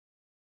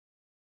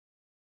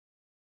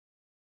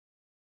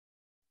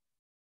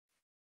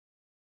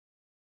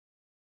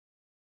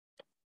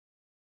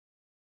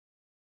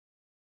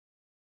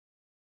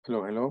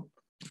Hello, hello.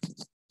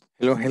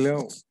 Hello,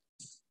 hello.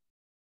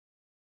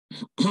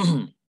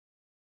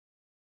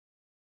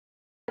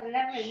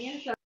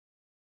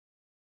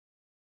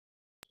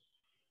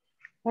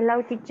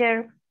 Hello,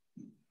 teacher.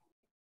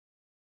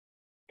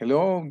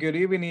 Hello, good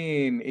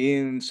evening.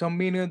 In some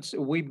minutes,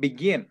 we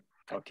begin,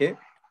 okay?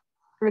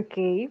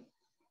 Okay.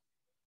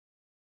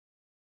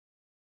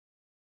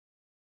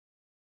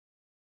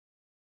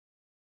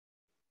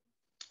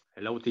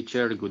 Hello,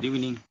 teacher. Good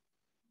evening.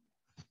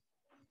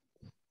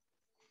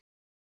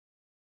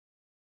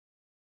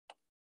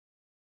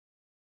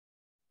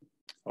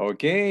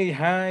 Okay,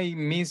 hi,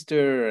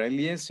 Mr.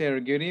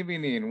 Eliezer. Good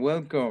evening.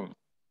 Welcome.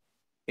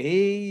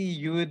 Hey,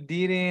 you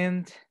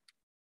didn't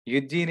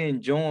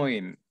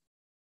join.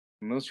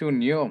 No se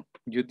unió.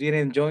 You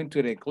didn't join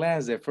to the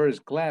class, the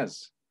first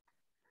class.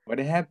 What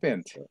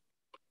happened?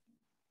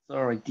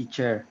 Sorry,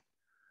 teacher.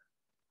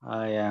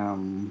 I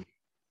am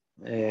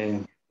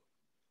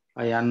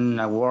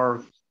at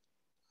work.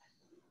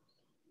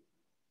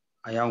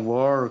 I am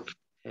work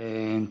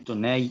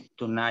tonight.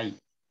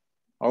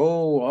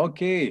 Oh,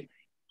 okay.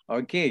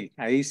 Okay,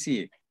 I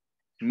see.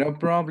 No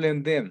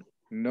problem then.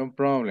 No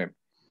problem.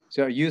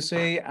 So you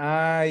say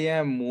I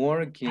am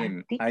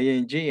working.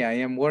 ING, I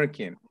am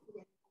working.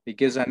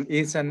 Because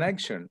it's an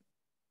action.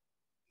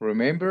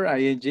 Remember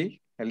ING,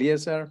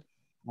 Eliezer?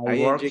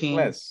 ING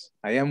class.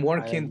 I am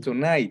working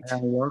tonight. I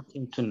am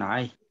working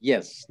tonight.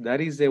 Yes,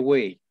 that is the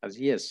way. As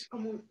yes.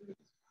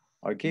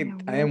 Okay,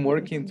 I am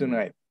working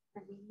tonight.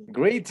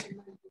 Great.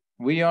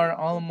 We are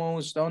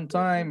almost on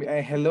time.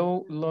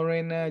 Hello,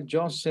 Lorena,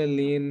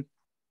 Jocelyn,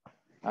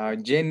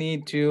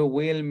 Jenny, too,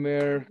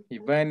 Wilmer,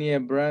 Ivania,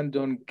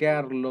 Brandon,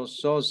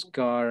 Carlos,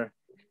 Oscar.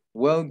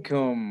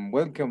 Welcome.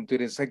 Welcome to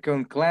the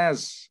second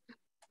class.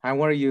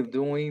 How are you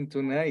doing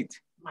tonight?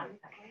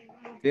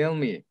 Tell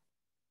me.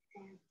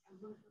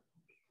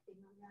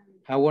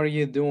 How are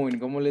you doing?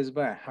 ¿Cómo les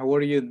va? How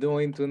are you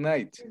doing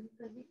tonight?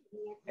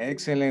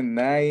 Excellent,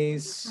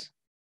 nice,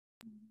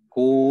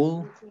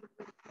 cool.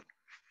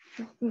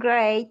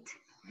 Great.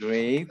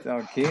 Great,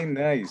 okay,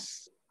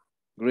 nice.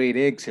 Great,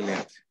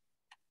 excellent.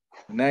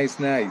 Nice,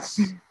 nice.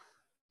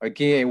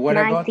 Okay, what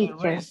Nice, about the teacher.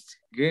 rest?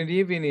 Good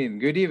evening,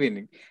 good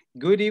evening.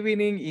 Good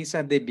evening is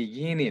at the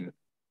beginning.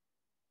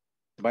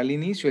 Va al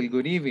inicio el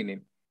good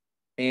evening.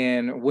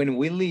 And when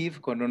we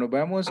leave, cuando nos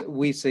vamos,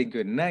 we say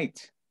good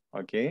night,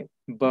 okay?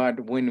 But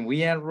when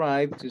we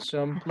arrive to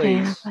some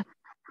place,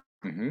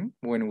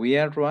 when we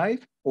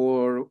arrive,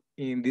 or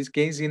in this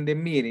case in the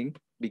meeting,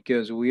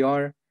 because we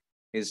are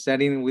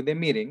starting with the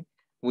meeting,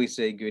 we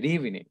say good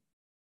evening.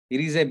 It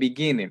is a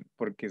beginning,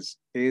 porque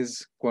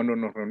es cuando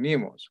nos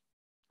reunimos,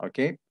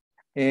 okay?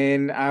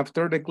 And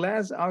after the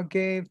class,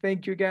 okay,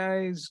 thank you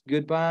guys,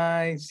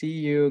 goodbye, see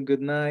you,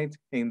 good night.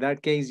 In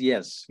that case,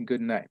 yes,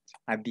 good night.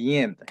 At the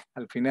end,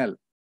 al final.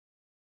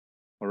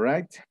 All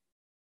right?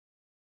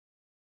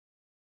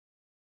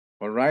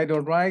 All right,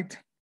 all right.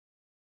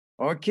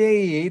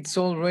 Okay, it's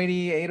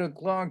already 8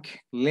 o'clock.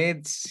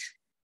 Let's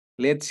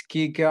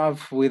kick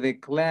off with the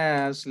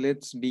class.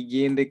 Let's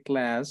begin the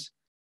class.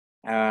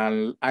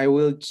 I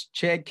will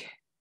check.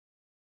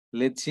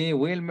 Let's see,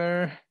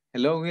 Wilmer.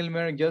 Hello,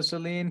 Wilmer,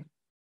 Jocelyn.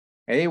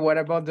 Hey, what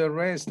about the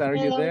rest? Are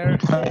you there?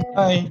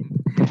 Hi.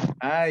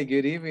 Hi,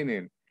 good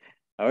evening.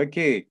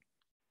 Okay,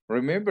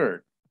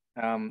 remember,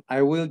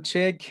 I will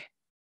check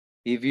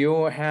if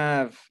you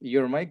have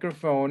your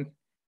microphone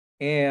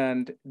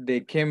and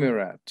the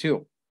camera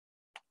too.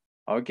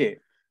 Okay,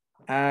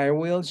 I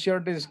will share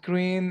the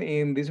screen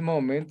in this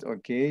moment.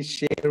 Okay,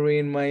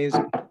 sharing my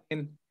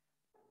screen.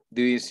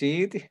 Do you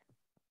see it?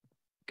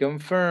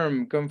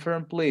 Confirm,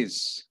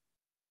 please.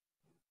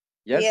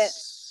 Yes.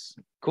 Yes.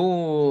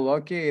 Cool.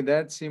 Okay,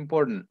 that's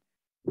important.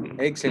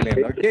 Excellent.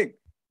 Okay,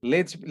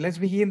 let's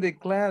begin the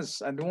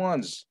class at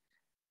once.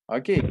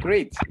 Okay,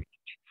 great.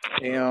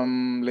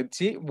 Let's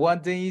see.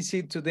 What day is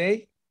it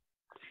today?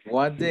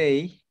 What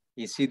day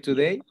is it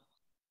today?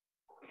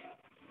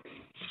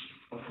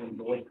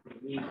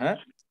 Huh?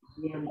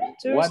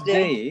 What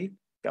day?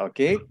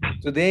 Okay.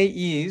 Today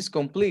is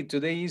complete.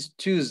 Today is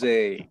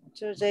Tuesday.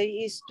 Today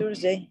is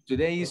Tuesday.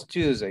 Today is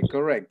Tuesday,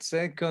 correct.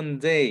 Second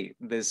day,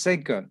 the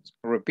second.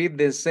 Repeat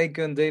the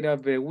second day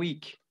of the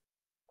week.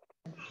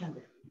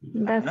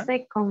 The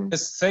second. The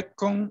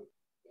second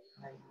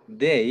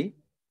Day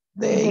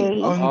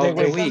on of the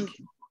the week. week.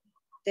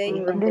 Day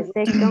on The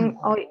the second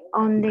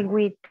on the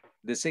week.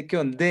 The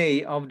second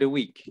day of the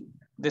week.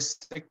 The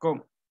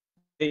second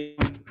day.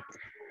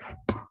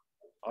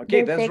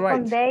 Okay, The that's right.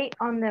 second day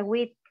on the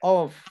week.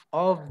 Of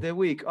the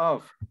week,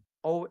 of.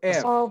 Of.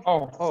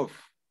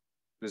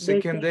 The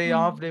second day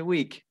of the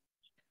week.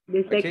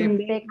 The second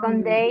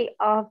day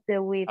of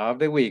the week. Of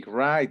the week,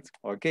 right.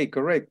 Okay,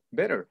 correct,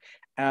 better.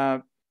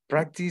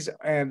 Practice,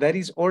 that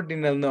is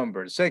ordinal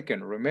number.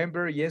 Second,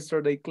 remember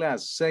yesterday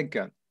class,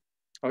 second.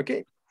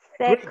 Okay,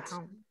 great.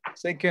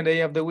 Second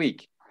day of the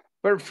week.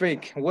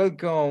 Perfect,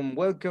 welcome,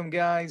 welcome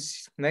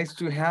guys. Nice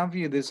to have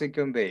you the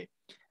second day.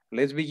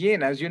 Let's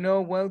begin, as you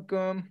know,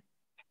 welcome.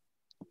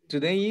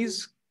 Today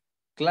is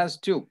class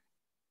 2.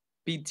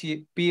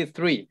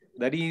 P3,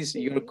 that is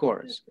your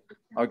course.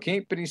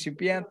 Okay,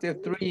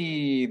 Principiante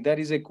 3, that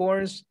is a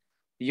course.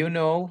 You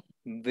know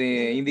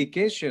the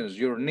indications,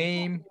 your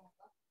name,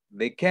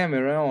 the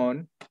camera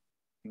on,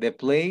 the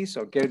place,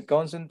 okay,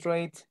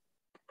 concentrate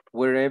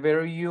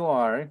wherever you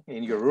are,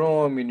 in your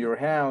room, in your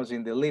house,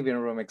 in the living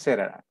room,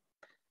 etc.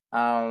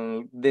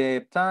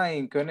 The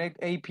time, connect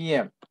 8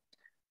 p.m.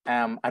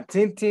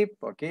 Attentive,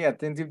 okay,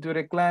 attentive to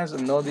the class,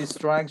 no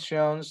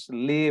distractions,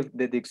 leave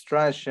the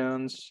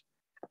distractions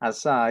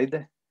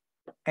aside,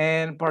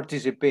 and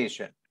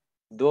participation.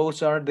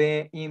 Those are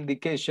the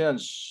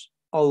indications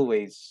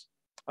always.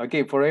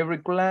 Okay, for every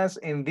class,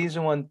 and this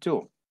one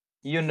too.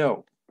 You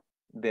know,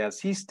 the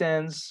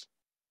assistance,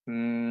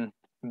 the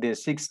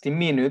 60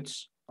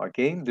 minutes,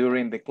 okay,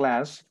 during the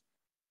class,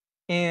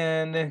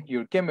 and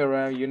your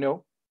camera, you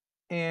know,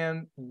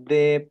 and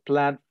the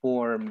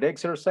platform, the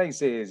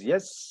exercises,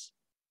 yes?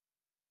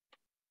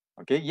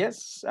 Okay,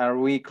 yes, are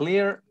we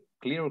clear?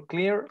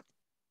 Clear?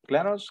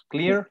 Claros,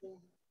 clear?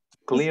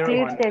 Clear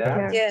clear, on teacher.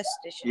 that? Yes,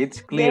 teacher.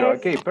 It's clear, Yes.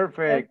 okay,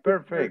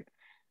 perfect.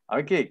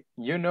 Okay,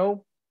 you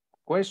know,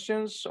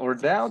 questions or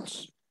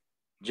doubts?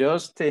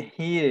 Just hit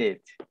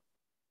it.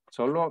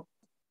 Solo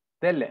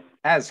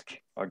ask,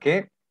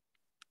 okay?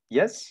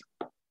 Yes?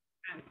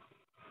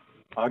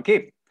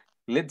 Okay,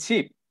 let's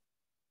see.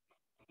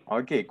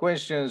 Okay,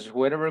 questions,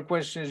 whatever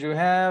questions you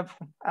have,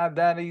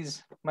 that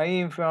is my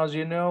info, as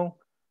you know.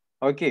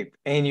 Okay,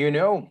 and you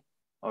know,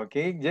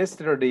 okay,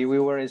 yesterday we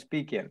were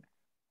speaking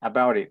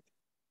about it.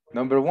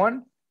 Number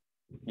one,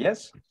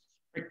 yes?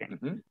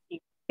 Mhm.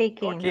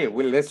 Speaking. Okay,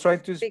 well, let's try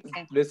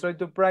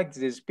to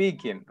practice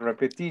speaking,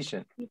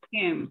 repetition.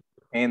 Speaking.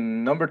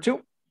 And number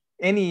two,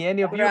 any of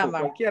you, Grammar.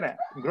 cualquiera,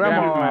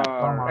 Grammar.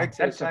 grammar,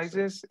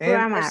 exercises, and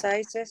Grammar.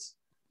 Exercises.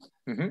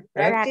 and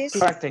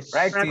Practice.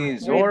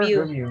 practice or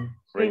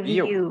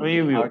Review.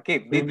 review. Okay,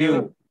 did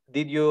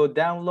you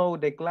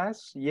download the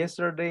class,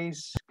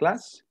 yesterday's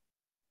class?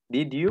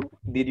 Did you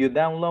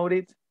download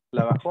it?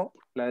 ¿La bajó?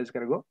 ¿La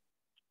descargó?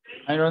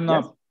 I don't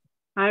Yes? know.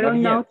 I Not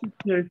don't know, yet.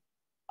 teacher.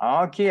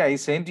 Okay, I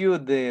sent you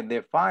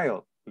the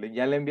file.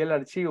 Ya le envié el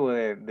archivo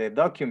de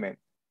document.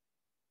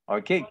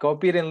 Okay,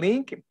 copy the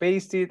link,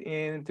 paste it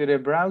into the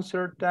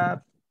browser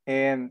tab,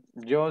 and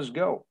just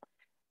go.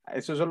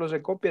 Eso solo se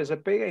copia, se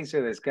pega y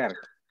se descarga.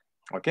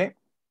 Okay?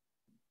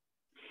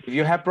 If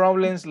you have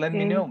problems, let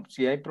me know.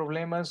 Si hay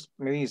problemas,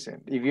 me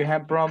dicen. If you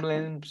have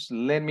problems,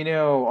 let me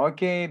know.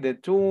 Okay, the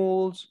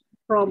tools,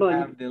 you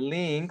have the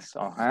links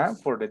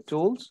for the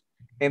tools,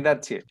 and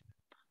that's it.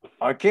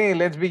 Okay,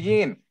 let's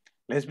begin.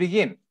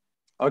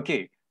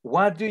 Okay,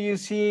 what do you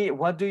see?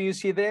 What do you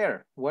see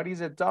there? What is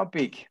the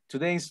topic?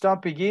 Today's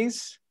topic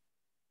is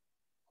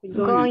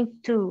Going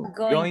to.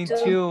 going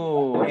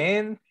to.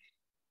 And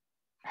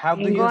how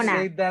do you Gonna.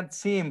 say that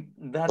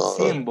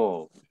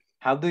symbol?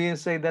 How do you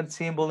say that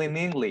symbol in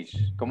English?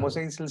 ¿Cómo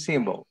se dice el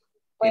symbol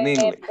in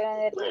English?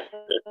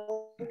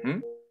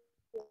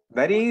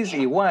 That is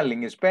igual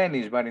in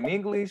Spanish, but in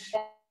English?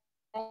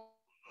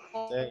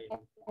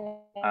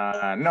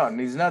 No,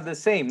 it's not the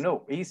same.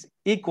 No, it's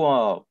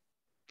equal.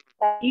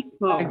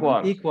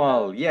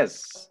 Equal,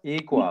 yes,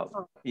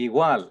 equal.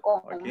 Igual,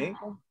 okay?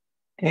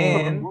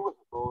 And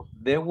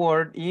the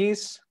word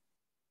is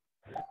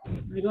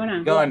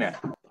gonna.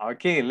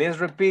 Okay, let's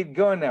repeat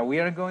gonna. We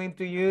are going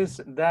to use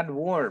that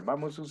word.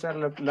 Vamos a usar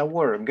la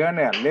word,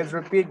 gonna. Let's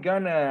repeat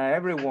gonna,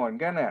 everyone,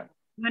 gonna.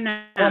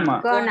 Gonna.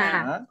 I'm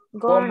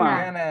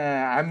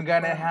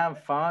gonna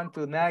have fun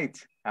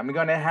tonight. I'm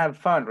gonna have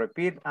fun.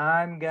 Repeat,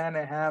 I'm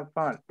gonna have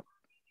fun.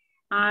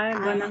 I'm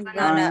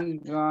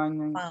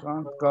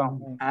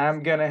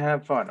gonna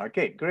have fun.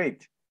 Okay,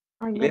 great.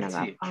 Let's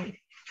see.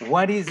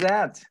 What is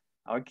that?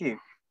 Okay,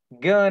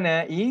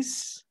 gonna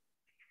is?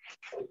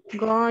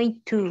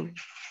 Going to.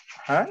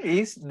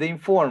 Is the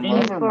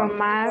informal.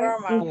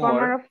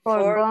 Informal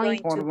for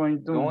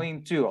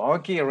going to.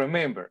 Okay,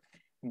 remember,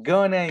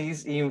 gonna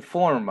is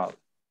informal.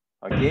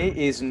 Okay,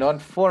 it's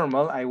not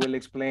formal. I will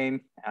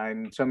explain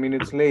some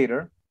minutes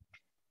later.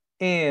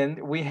 And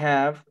we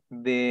have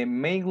the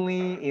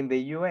mainly in the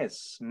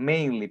US,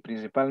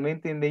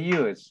 principalmente in the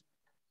US.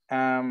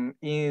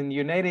 In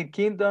United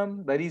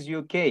Kingdom, that is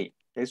UK.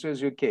 Eso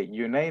es UK,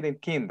 United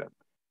Kingdom.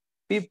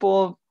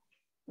 People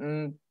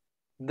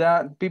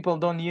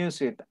don't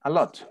use it a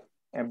lot.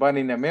 But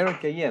in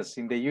America, yes.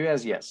 In the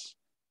US, yes.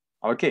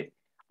 Okay.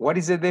 What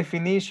is the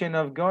definition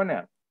of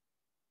gonna?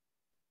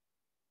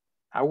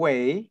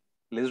 Away.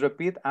 Let's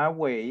repeat.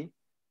 Away.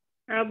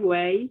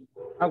 Away.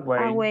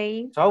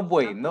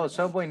 Subway. No,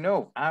 subway,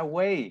 no.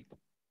 Away.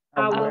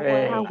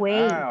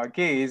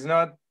 Okay, it's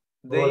not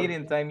the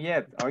eating time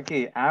yet.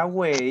 Okay,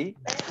 away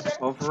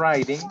of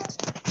riding.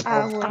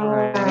 Going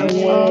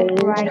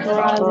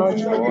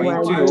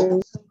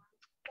to.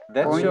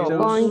 That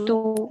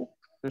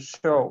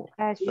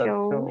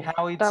shows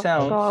how it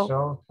sounds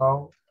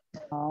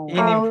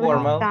in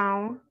informal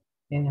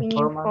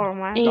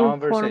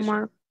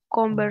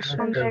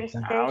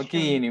conversation.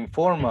 Okay, in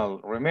informal,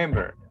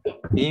 remember,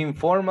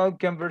 informal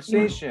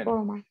conversation.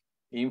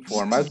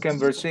 Informal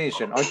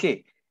conversation.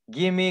 Okay,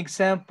 Give me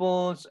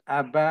examples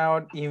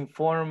about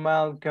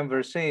informal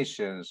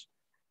conversations.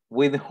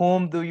 With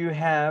whom do you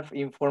have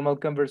informal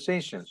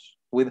conversations?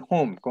 With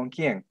whom? ¿Con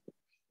quién?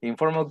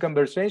 Informal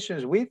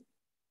conversations with?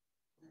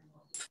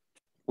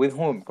 With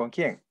whom? ¿Con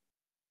quién?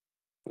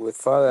 With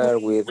father,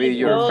 with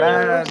your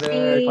father,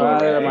 Father,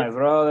 correct. my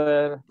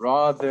brother,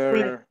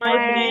 Brother, My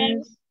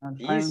friends, and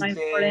my friends.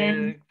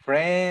 friend,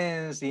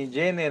 friends in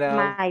general.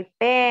 My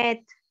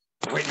pet.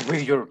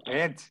 With your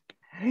pet.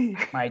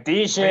 My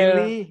teacher.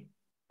 Really?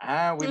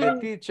 Ah, with the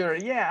teacher.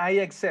 Yeah, I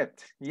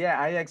accept. Yeah,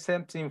 I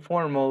accept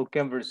informal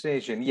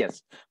conversation.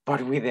 Yes,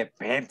 but with a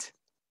pet.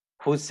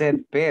 Who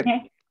said pet?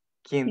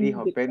 ¿Quién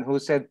dijo pet? Who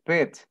said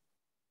pet?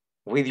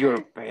 With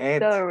your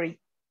pet. Sorry.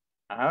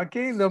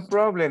 Okay, no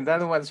problem.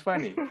 That was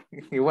funny.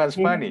 It was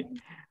funny.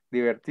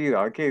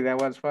 Divertido. Okay, that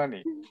was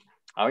funny.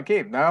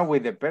 Okay, now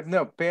with the pet.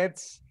 No,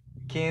 pets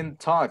can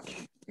talk.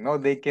 No,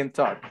 they can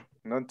talk.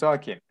 No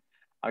talking.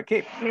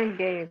 Okay.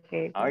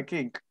 Okay.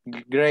 Okay,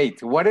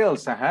 great. What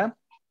else?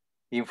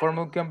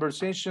 Informal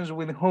conversations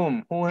with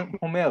whom?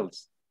 Whom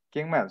else?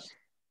 ¿Quién más?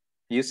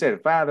 You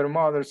said father,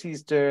 mother,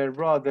 sister,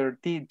 brother,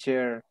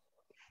 teacher.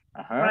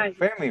 Right.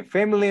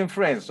 Family and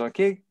friends.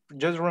 Okay,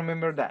 just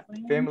remember that.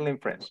 Family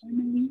and friends.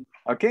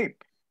 Okay,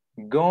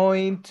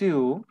 going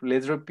to,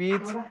 let's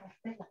repeat.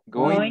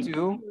 Going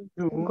to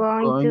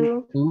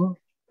Going to.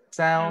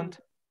 sound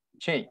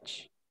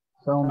change.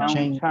 Sound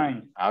change.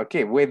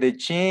 Okay, with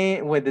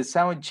the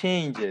sound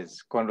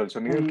changes. Cuando el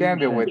sonido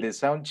cambia, with the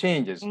sound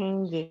changes.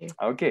 Change.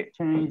 Okay.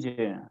 Change.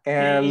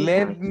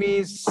 Let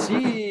me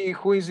see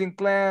who is in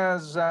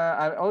class.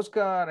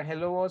 Oscar.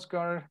 Hello,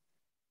 Oscar.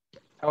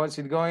 How is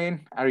it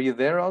going? Are you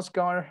there,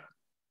 Oscar?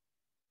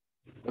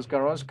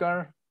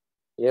 Oscar?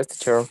 Yes,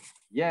 teacher.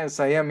 Yes,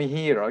 I am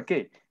here.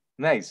 Okay,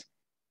 nice.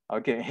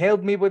 Okay,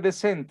 help me with the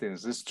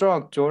sentence. The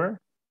structure.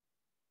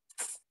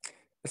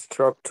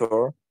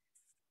 Structure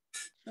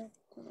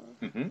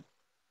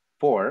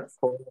For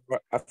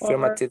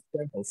affirmative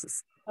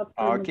sentences.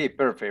 Okay,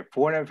 perfect.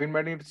 For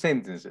affirmative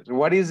sentences.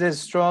 What is the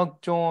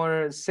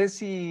structure?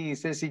 Ceci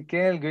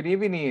Kel, good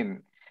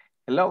evening.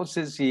 Hello,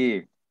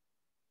 Ceci.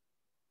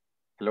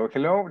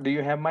 Hello. Do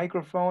you have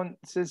microphone,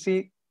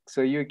 Ceci?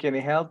 So you can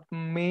help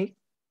me?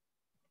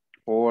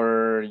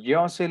 Or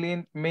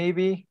Jocelyn,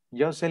 maybe?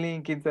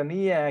 Jocelyn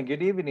Quintanilla,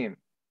 good evening.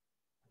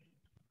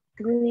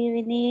 Good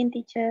evening,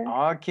 teacher.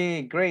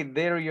 Okay, great.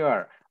 There you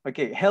are.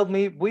 Okay, help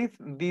me with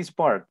this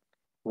part.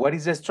 What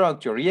is the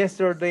structure?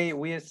 Yesterday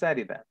we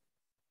studied that.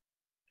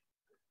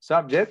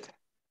 Subject.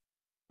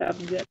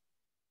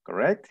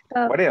 Correct.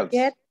 What else?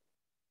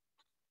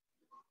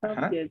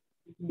 Subject.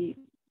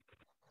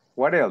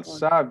 What else?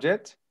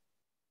 Subject.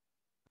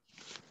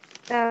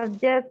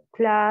 Subject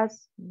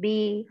plus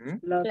B.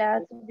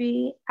 Class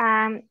B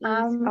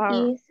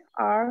Is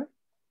are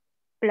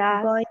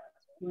plus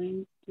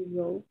Going to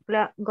go.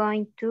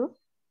 going to.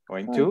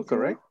 Going to,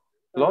 correct.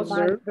 Plus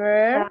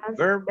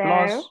verb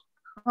plus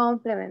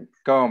complement.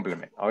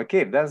 complement.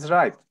 Okay, that's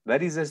right.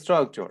 That is a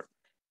structure.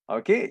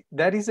 Okay,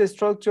 that is a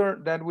structure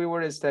that we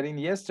were studying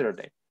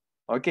yesterday.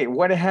 Okay,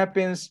 what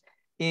happens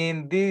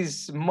in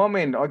this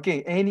moment?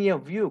 Okay, any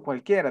of you,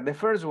 cualquiera, the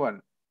first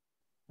one.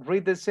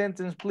 Read the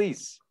sentence,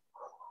 please.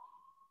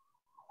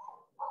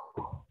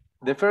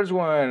 The first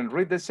one,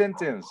 read the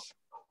sentence.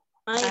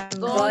 I'm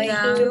going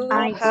to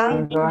have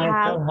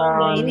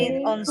a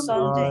meeting on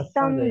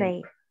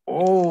Sunday.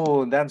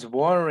 Oh, that's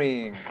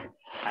boring.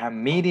 A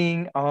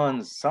meeting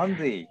on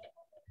Sunday.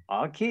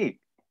 Okay.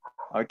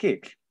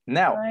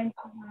 Now,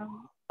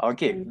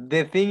 okay,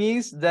 the thing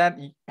is that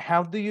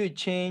how do you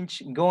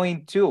change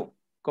going to?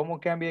 ¿Cómo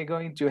cambia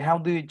going to? How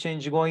do you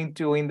change going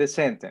to in the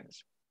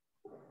sentence?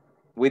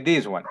 With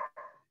this one.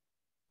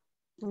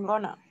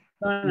 Gonna.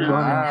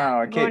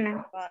 Okay.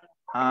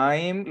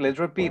 Let's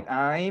repeat.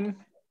 I'm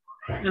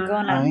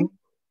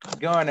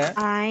Gonna.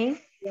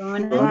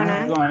 And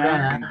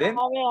then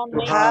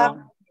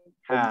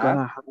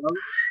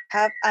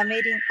have a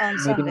meeting on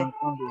Sunday.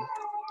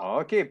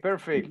 Okay,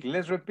 perfect.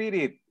 Let's repeat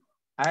it.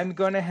 I'm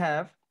gonna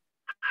have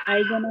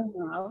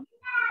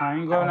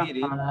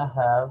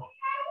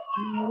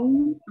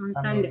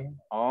meeting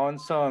on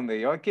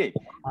Sunday. Okay.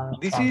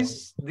 This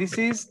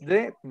is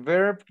the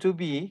verb to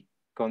be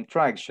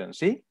contraction.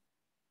 See?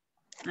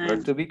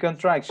 Verb to be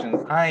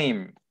contraction.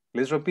 I'm.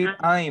 Let's repeat.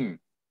 I'm.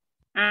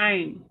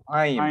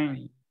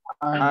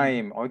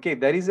 Okay,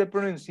 that is the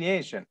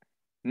pronunciation.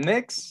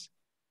 Next,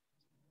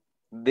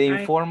 the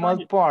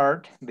informal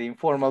part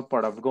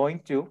of going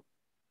to,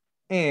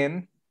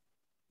 and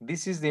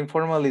this is the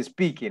informal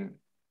speaking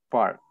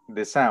part,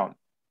 the sound.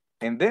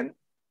 And then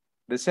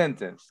the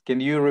sentence. Can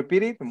you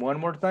repeat it one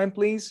more time,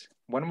 please?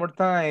 One more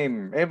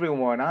time,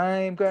 everyone.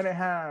 I'm gonna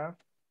have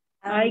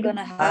a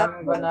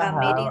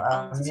meeting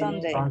on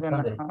Sunday.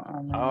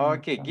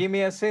 Okay, give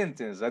me a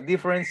sentence, a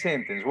different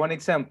sentence, one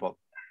example.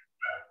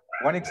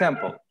 One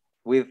example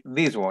with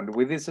this one,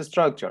 with this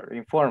structure,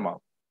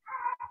 informal.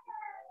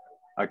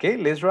 Okay,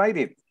 let's write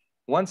it.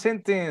 One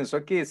sentence,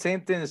 okay,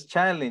 sentence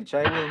challenge.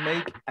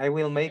 I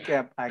will make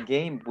a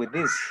game with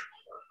this.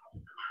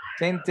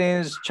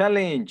 Sentence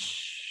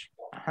challenge.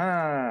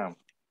 Aha.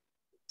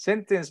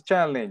 Sentence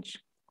challenge.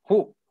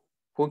 Who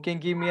can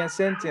give me a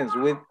sentence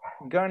with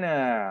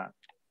gonna?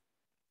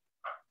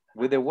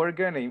 With the word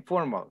gonna,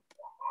 informal.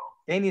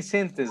 Any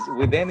sentence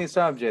with any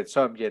subject.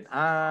 Subject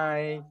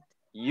I,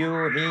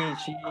 you, he,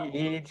 she,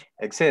 it,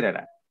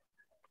 etc.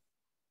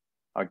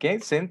 Okay,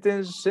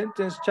 sentence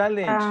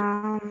challenge.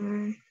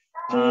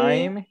 He,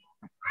 I'm,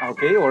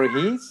 okay, or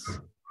his,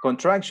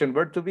 contraction,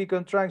 verb to be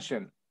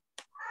contraction.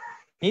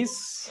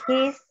 He's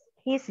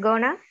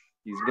gonna.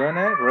 He's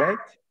gonna, right?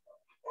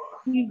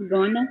 He's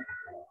gonna.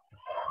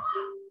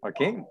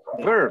 Okay,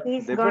 verb,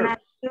 He's the gonna verb.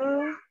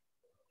 do.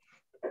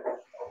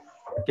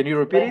 Can you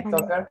repeat it?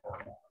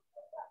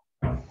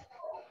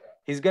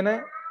 He's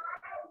gonna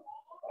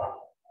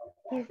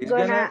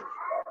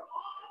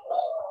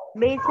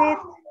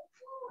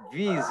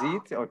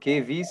visit, okay,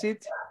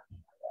 visit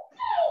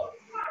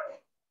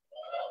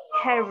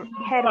her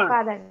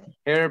father.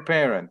 her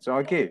parents,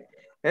 okay.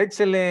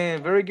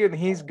 Excellent, very good.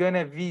 He's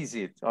gonna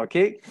visit,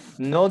 okay.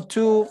 No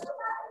to,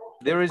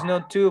 there is no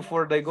to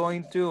for the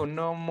going to,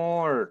 no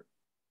more.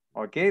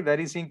 Okay, that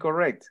is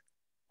incorrect.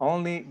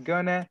 Only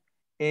gonna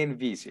and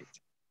visit.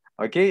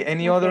 Okay,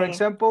 any other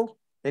example?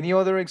 Any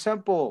other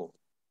example?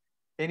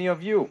 Any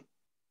of you?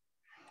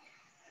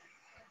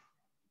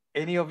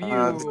 Any of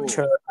you?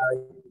 Teacher,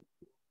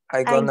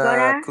 I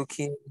gonna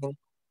cooking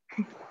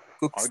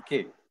cooks.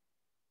 Okay.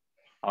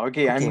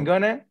 Okay, Cooking.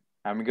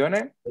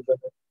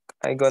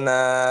 I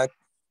gonna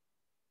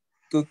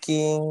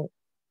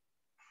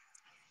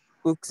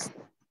cooks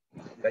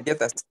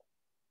galletas.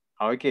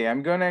 Okay,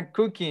 I'm gonna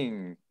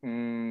cooking.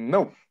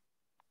 No,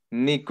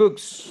 ni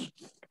cooks.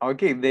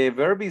 Okay, the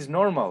verb is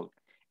normal.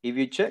 If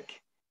you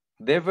check,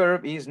 the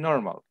verb is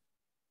normal.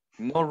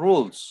 No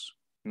rules.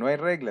 No hay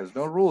reglas,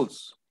 no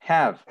rules.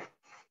 Have.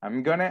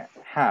 I'm gonna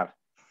have.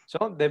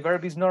 So the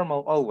verb is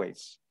normal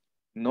always.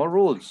 No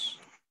rules.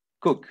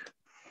 Cook.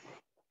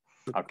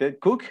 Okay,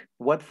 cook.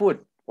 What food?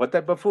 What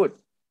type of food?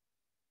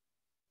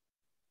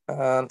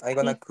 I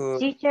gonna cook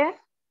Teacher.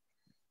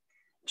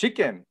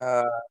 Chicken.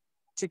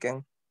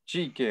 Chicken.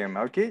 Chicken.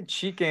 Okay,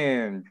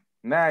 chicken.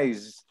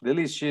 Nice,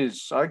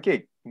 delicious.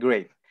 Okay,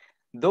 great.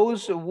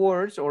 Those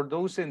words or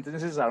those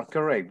sentences are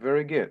correct.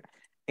 Very good.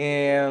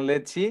 And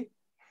let's see.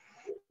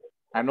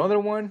 Another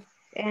one.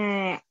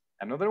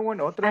 Another one.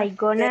 Otra.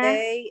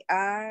 They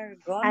are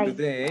gonna.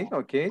 Today.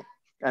 Okay.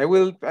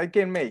 I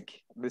can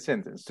make the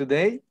sentence.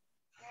 Today,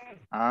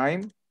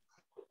 I'm.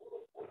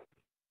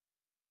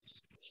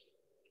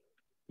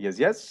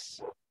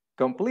 Yes.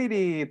 Complete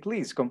it,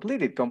 please.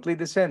 Complete it. Complete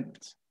the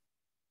sentence.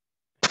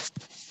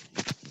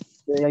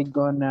 Today I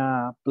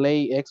gonna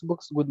play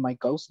Xbox with my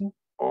cousin.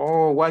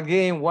 Oh, what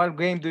game? What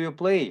game do you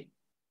play?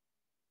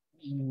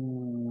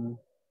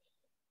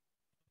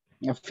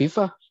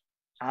 FIFA.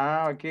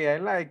 Ah, okay. I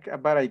like,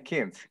 but I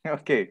can't.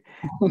 Okay.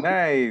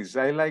 Nice.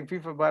 I like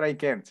FIFA, but I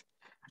can't.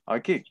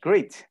 Okay,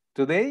 great.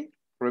 Today,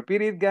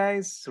 repeat it,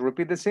 guys.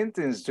 Repeat the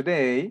sentence.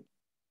 Today.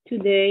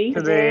 Today.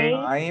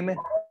 I'm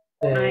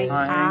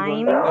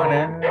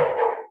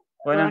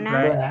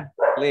Gonna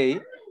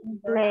play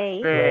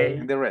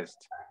and the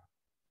rest.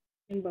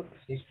 Xbox.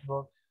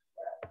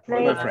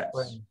 With my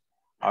friends.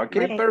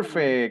 Okay,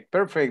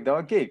 perfect.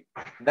 Okay,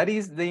 that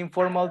is the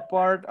informal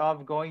part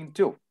of going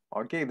to.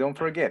 Okay, don't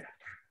forget.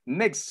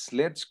 Next,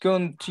 let's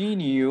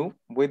continue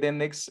with the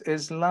next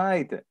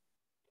slide.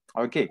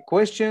 Okay,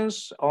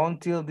 questions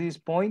until this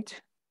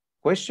point?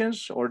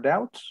 Questions or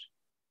doubts?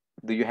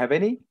 Do you have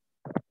any?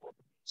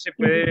 Se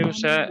puede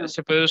usar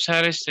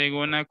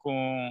gonna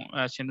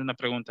haciendo una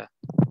pregunta.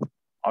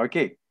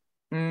 Okay.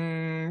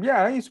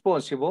 Yeah, it's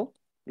possible.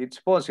 It's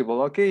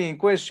possible. Okay, in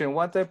question,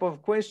 what type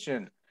of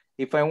question?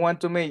 If I want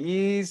to make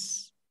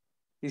is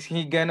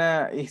he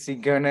gonna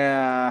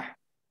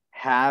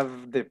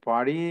have the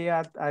party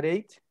at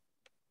 8?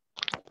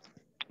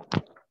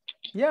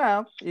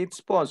 Yeah, it's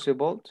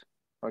possible.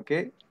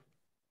 Okay.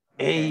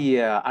 Hey,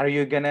 are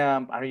you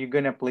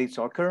gonna play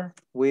soccer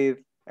with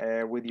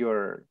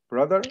your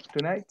brother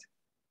tonight?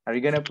 Are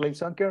you gonna play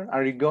soccer?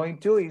 Are you going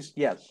to? Is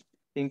yes.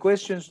 In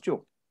questions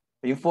too.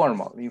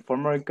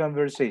 Informal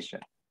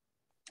conversation.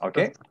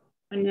 Okay.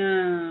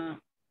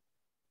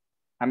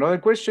 Another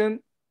question.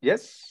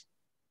 Yes.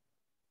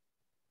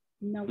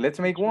 No. Let's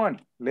make one.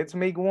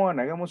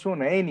 Hagamos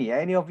una.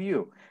 Any of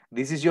you.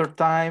 This is your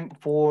time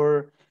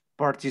for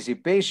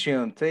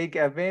participation. Take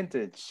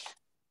advantage.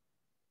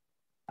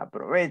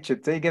 Aproveche,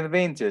 take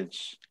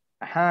advantage.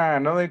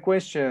 Another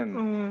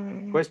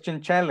question.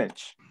 Question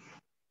challenge.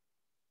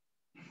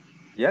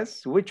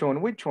 Yes, which one?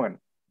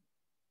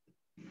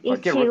 Is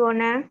okay, she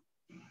gonna?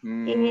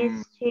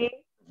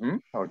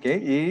 Okay,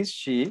 is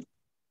she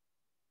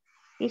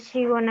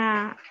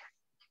gonna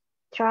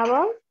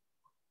travel?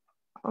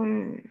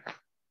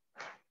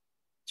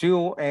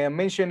 To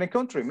mention a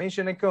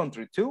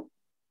country to?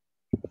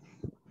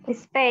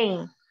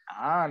 Spain.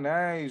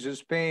 Nice,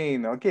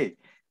 Spain. Okay.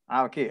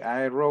 Okay,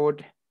 I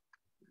wrote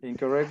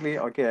incorrectly.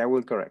 Okay, I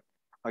will correct.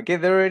 Okay,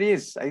 there it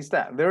is. Ahí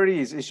está. There it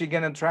is. Is she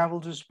gonna travel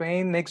to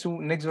Spain next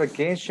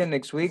vacation,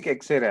 next week,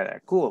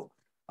 etc.? Cool.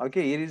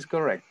 Okay, it is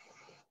correct.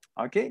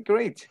 Okay,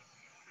 great.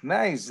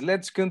 Nice.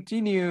 Let's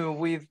continue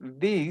with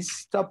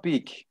this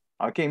topic.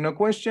 Okay, no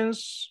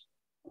questions?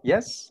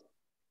 Yes?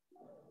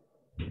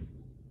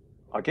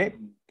 Okay,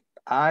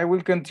 I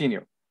will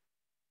continue.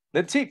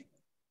 Let's see.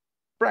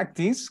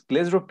 Practice.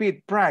 Let's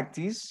repeat.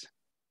 Practice.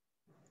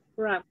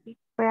 Practice.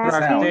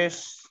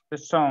 Practice the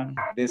sound.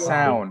 The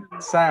sound.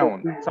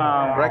 Sound.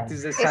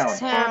 Practice the sound.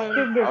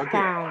 Practice the Okay.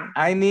 sound.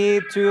 I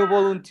need 2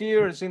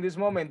 volunteers in this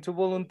moment. 2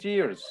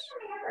 volunteers.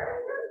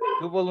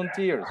 2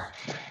 volunteers.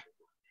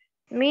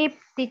 Me,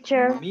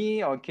 teacher.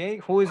 Me, okay.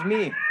 Who is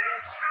me?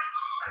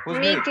 Who's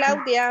me?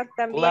 Claudia,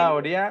 también.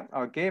 Claudia,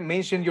 okay.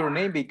 Mention your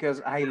name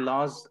because I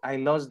lost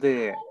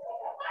the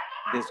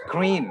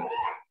screen.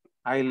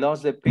 I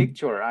lost the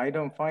picture. I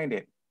don't find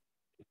it.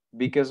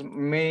 Because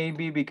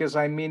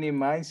I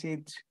minimize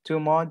it too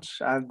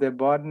much at the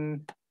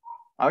bottom.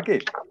 Okay,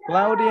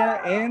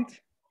 Claudia and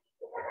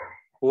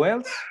who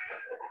else?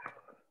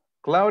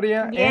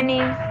 Claudia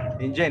Jenny.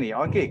 and Jenny.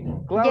 Okay,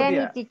 Claudia.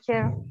 Jenny,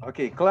 teacher.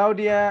 Okay,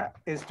 Claudia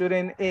is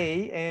student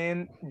A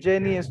and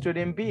Jenny is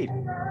student B.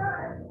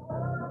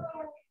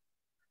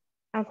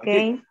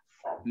 Okay.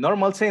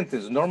 Normal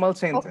sentence, normal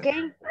sentence.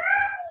 Okay.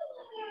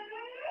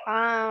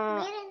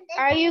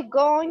 Are you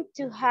going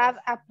to have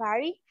a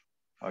party?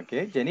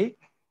 Okay, Jenny.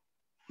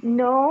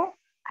 No,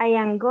 I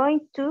am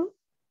going to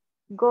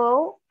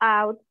go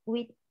out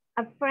with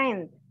a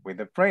friend. With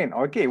a friend.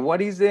 Okay,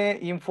 what is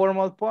the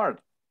informal part?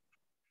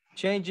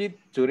 Change it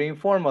to the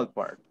informal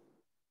part.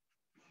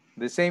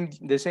 The same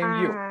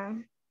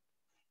you.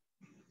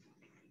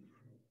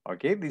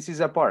 Okay, this is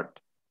a part.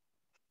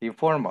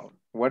 Informal.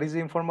 What is the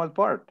informal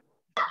part?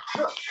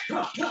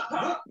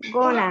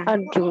 Gonna.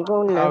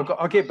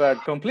 Okay,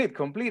 but complete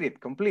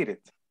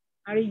it.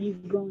 Are you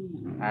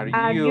going?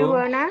 Are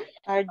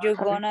you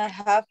gonna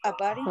have a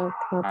party?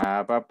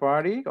 Have a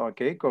party.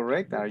 Okay,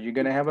 correct. Are you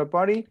gonna have a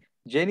party?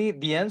 Jenny,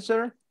 the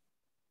answer?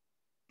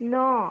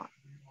 No,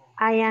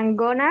 I am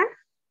gonna.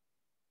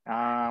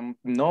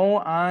 No,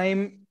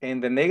 I'm in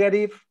the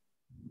negative.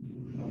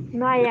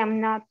 No, I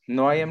am not.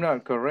 No, I am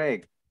not.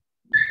 Correct.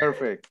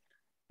 Perfect.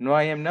 No,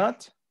 I am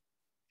not.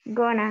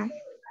 Gonna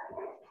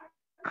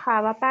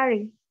have a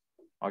party.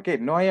 Okay,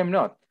 no, I am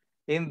not.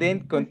 And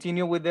then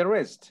continue with the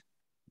rest.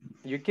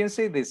 You can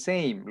say the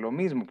same. Lo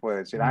mismo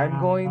puede decir. I'm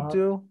going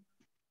to.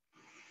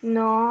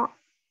 No,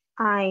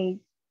 I'm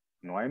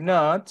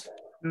not.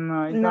 No,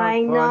 I'm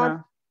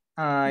not.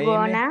 I'm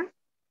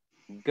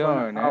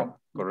gonna.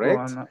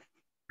 Correct.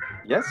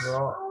 Yes.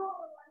 Go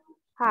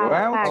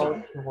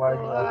out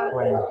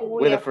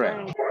with a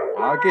friend.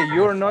 Okay,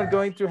 you're not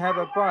going to have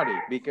a party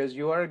because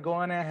you are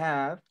gonna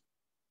have,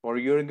 or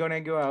you're gonna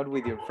go out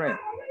with your friend,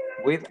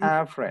 with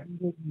a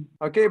friend.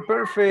 Okay,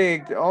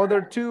 perfect.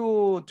 Other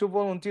two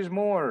volunteers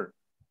more.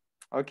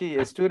 Okay,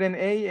 a student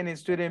A and a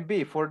student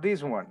B for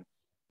this one.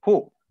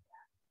 Who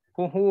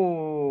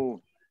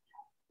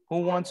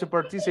wants to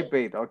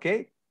participate?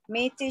 Okay.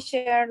 Me,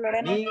 teacher,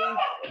 Lorena. Me,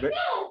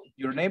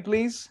 your name,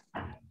 please.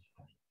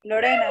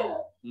 Lorena.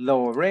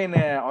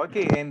 Lorena.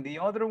 Okay, and the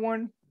other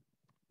one,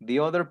 the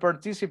other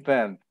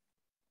participant.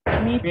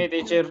 Me,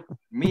 teacher.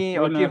 Me.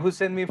 Okay, who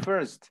sent me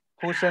first?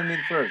 Who sent me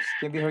first?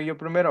 ¿Quién dijo yo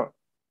primero?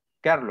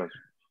 Carlos.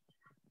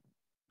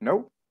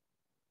 No.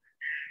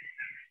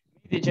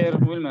 Teacher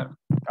Wilmer.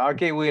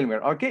 Okay,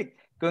 Wilmer. Okay,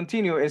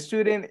 continue.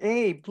 Student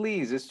A,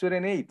 please.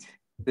 Student 8.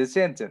 The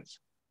sentence.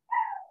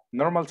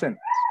 Normal sentence.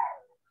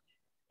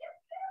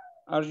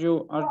 Are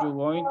you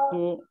going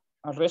to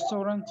a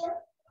restaurant?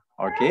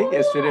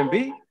 Okay, student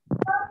B.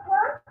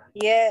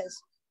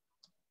 Yes,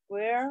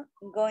 we're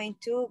going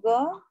to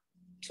go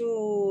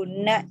to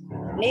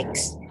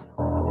Nick's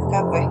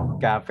cafe.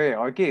 Cafe.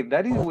 Okay,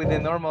 that is with the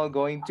normal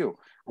going to.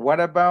 What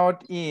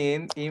about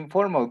in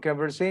informal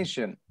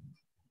conversation?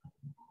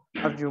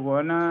 Are you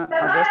gonna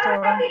a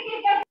restaurant?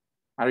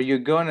 Are you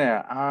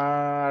gonna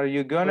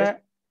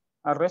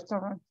a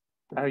restaurant?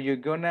 Are you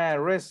gonna a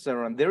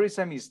restaurant? There is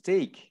a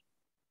mistake.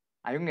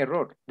 Hay un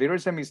error. There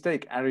is a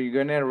mistake. Are you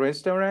gonna a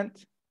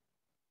restaurant?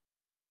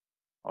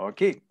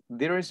 Okay,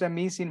 there is a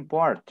missing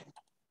part.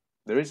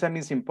 There is a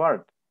missing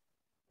part.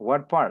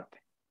 What part?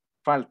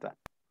 Falta.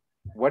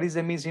 What is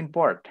the missing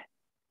part?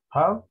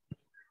 How?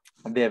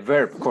 The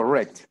verb,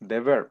 correct. The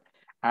verb.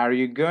 Are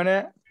you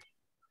gonna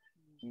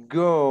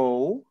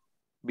go?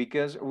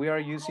 Because we are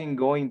using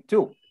going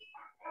to.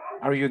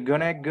 Are you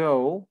gonna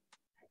go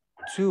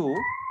to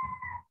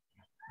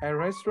a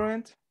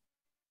restaurant?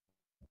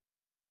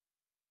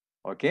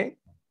 Okay.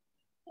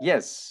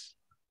 Yes.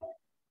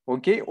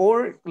 Okay,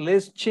 or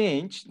let's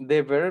change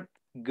the verb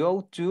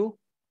go to.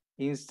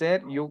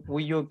 Instead, you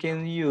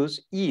can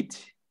use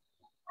eat.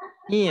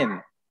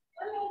 In.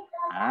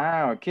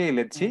 Okay,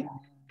 let's see.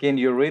 Can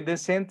you read the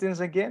sentence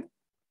again?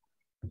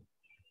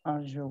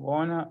 Are you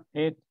gonna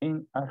eat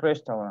in a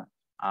restaurant?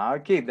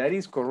 Okay, that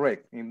is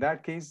correct. In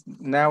that case,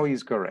 now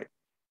is correct.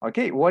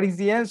 Okay, what is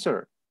the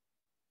answer?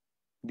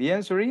 The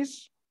answer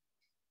is?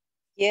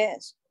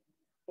 Yes,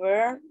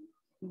 we're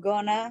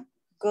gonna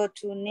go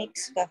to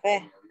Nick's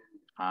cafe.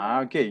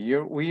 Okay,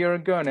 we are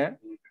gonna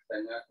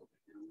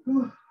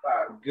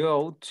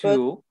go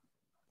to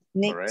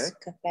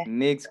Correct.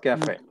 Nick's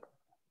Cafe.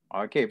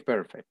 Okay,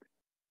 perfect.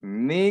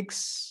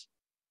 Nick's.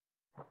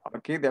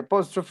 Okay, the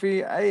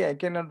apostrophe. I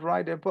cannot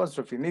write the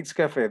apostrophe. Nick's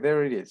Cafe.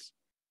 There it is.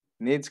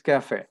 Nick's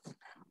Cafe.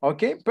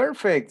 Okay,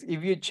 perfect.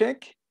 If you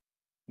check,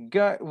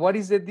 what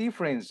is the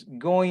difference?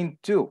 Going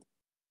to.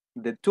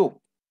 The to.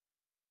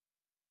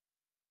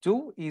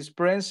 To is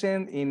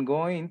present in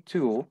going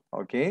to,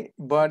 okay,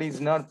 but it's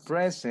not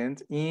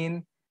present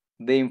in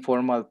the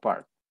informal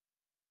part.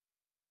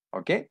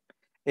 Okay,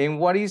 and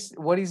what is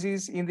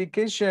this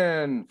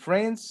indication?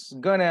 Friends,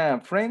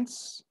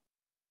 friends.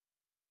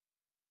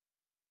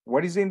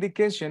 What is the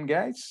indication,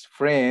 guys?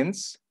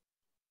 Friends.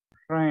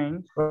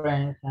 Friends.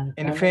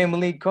 In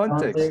family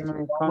context.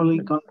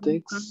 Family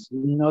context,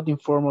 not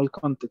informal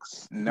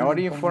context. Not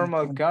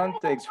informal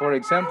context. For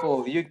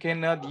example, you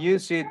cannot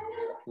use it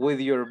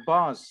with your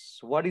boss.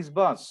 What is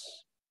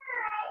boss?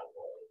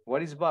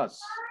 What is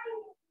boss?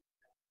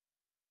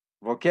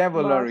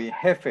 Vocabulary,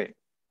 jefe,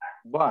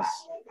 boss.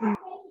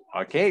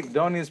 Okay,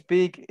 don't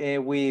speak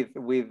with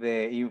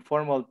the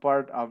informal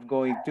part of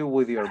going to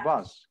with your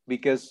boss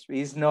because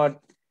it's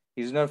not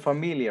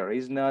familiar,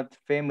 it's not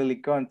family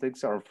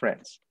context or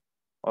friends.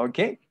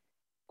 Okay,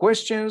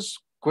 questions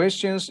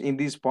in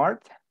this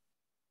part?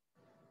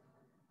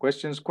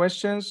 Questions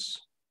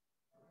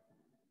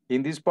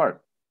in this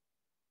part?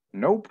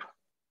 Nope.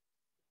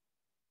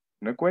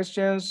 No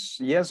questions,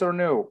 yes or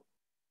no?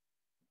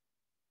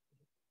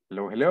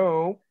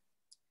 Hello?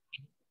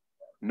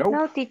 Nope.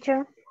 No,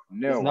 teacher.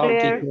 No. No,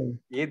 Clear. teacher.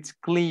 It's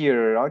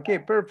clear. Okay,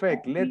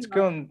 perfect. Let's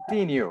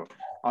continue.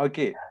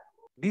 Okay,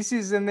 this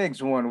is the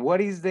next one.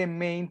 What is the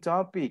main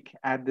topic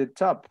at the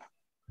top?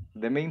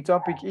 The main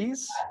topic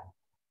is?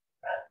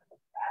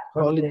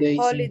 Holidays.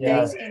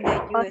 Holidays in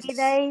the US.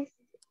 Holidays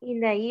in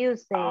the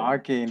USA.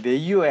 Okay, in the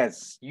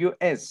US.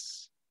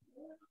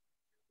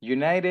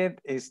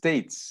 United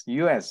States.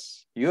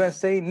 US.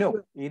 USA,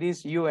 no, it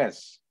is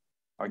US.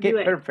 Okay,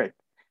 US. perfect.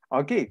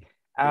 Okay,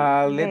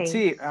 let's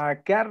see.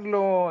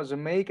 Carlos,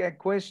 make a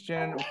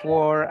question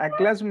for a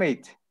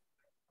classmate.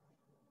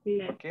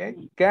 Okay,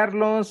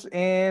 Carlos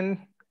and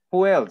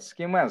who else?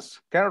 ¿Quién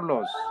más?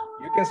 Carlos,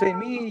 you can say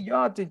me,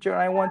 yo, teacher,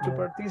 I want to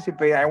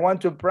participate. I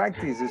want to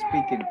practice the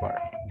speaking part.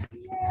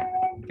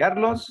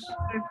 Carlos,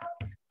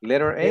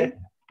 letter A,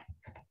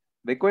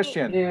 the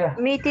question.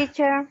 Me,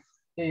 teacher.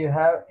 Do you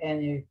have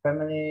any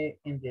family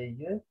in the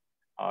US?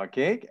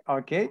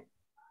 Okay.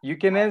 You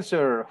can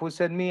answer. Who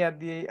said me at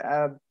the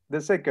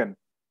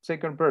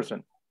second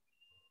person?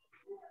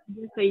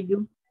 Yes, I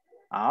do.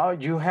 Oh,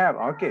 you have.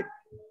 Okay.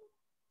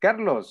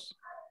 Carlos.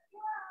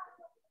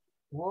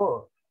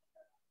 Whoa.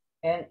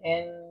 And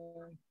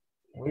in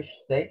which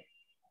state?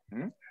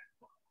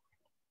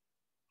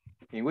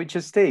 In which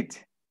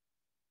state?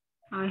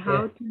 I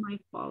have to my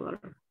father.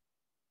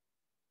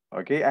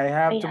 Okay, I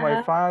have to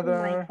my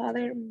father.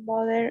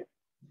 Mother.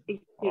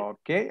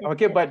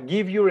 Okay, but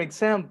give your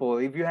example.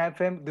 If you have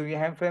do you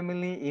have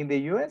family in the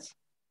US?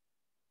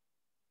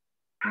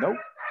 No?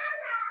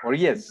 Or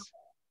yes?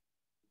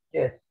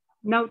 Yes.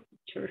 No,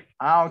 teacher.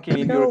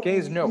 Okay, in your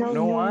case, no.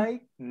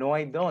 No.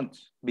 I don't.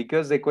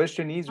 Because the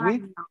question is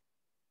with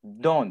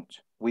don't.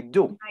 We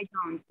do. I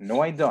don't.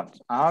 No, I don't.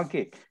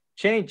 Okay,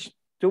 change.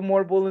 Two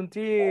more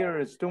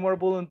volunteers.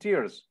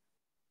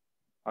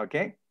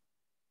 Okay.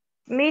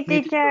 Me,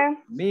 teacher.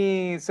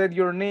 Me, say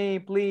your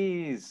name,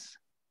 please.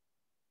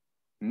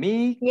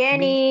 Me?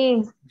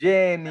 Jenny.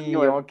 Jenny,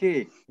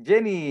 okay.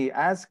 Jenny,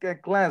 ask a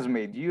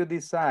classmate. You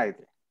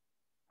decide.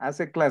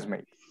 Ask a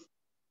classmate.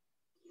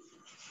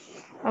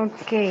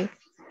 Okay.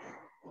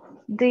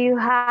 Do you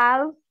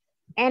have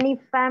any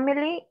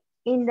family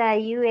in the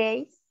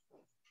US?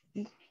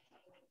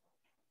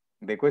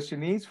 The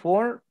question is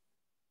for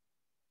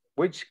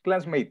which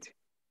classmate?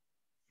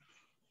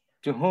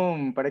 To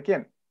whom? ¿Para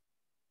quién?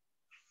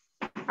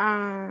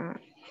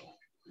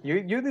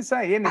 You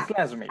decide, any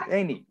classmate,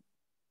 any.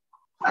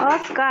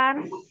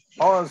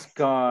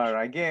 Oscar,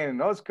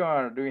 again,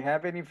 Oscar, do you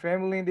have any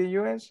family in the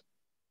US?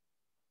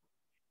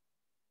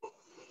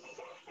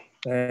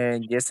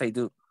 Yes, I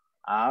do.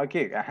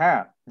 Okay,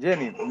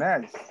 Jenny,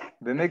 nice.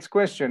 The next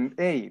question,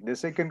 A, the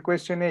second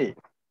question, A.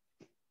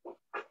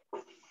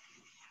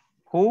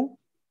 Who?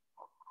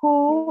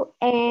 Who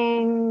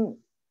and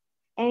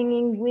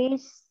in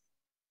which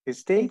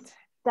State?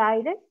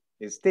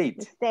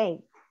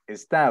 State.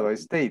 Estado,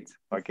 state,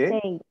 okay.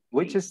 State.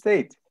 Which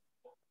state?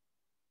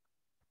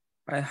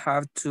 I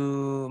have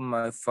to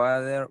my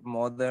father,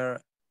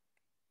 mother,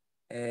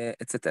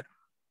 etc.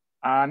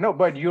 No,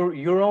 but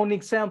your own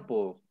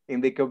example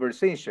in the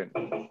conversation.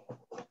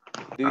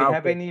 Do you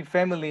have any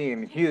family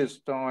in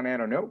Houston? I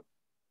don't know.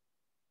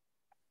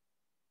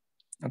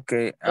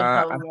 Okay. I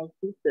have one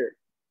sister.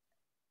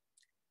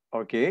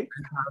 Okay.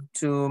 I have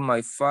to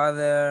my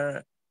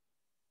father.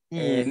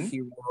 In?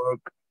 He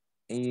worked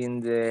in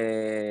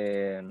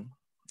the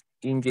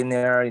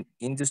engineering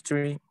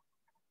industry.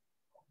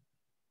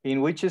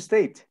 In which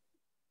state?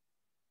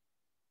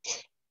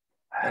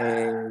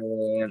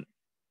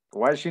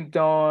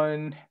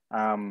 Washington,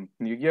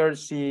 New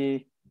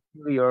Jersey,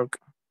 New York.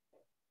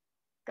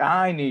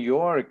 New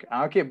York.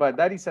 Okay, but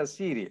that is a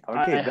city.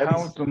 Okay, I that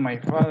have is to my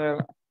father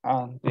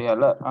and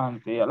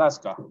the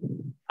Alaska.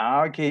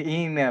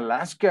 okay in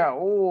Alaska.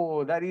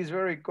 Oh, that is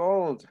very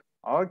cold.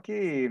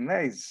 Okay,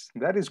 nice.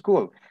 That is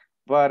cool.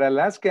 But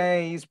Alaska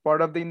is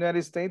part of the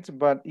United States,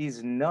 but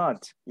is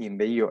not in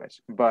the US,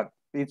 but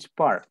it's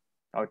part.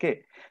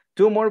 Okay.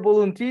 Two more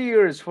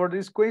volunteers for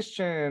this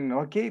question.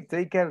 Okay,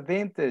 take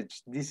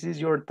advantage. This is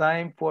your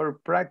time for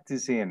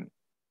practicing.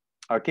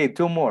 Okay,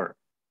 two more.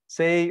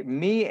 Say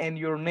me and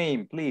your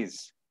name,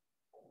 please.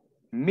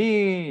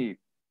 Me.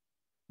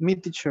 Me,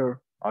 teacher.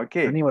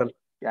 Okay. Aníbal.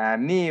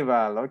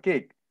 Aníbal.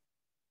 Okay.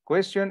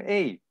 Question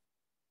A.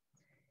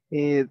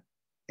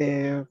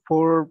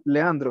 For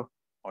Leandro,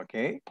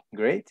 Okay,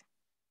 great.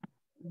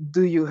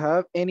 do you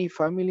have any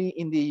family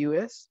in the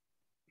US?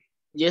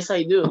 Yes,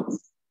 I do.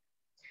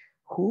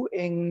 Who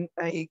in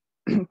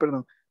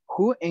pardon,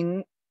 who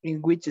in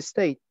which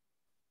state?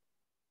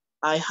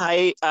 I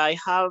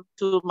have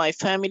to my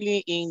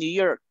family in New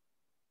York.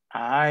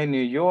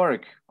 New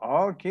York.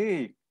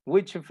 Okay.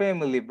 Which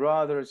family?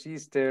 Brothers,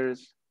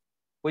 sisters?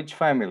 Which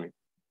family?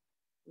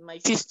 My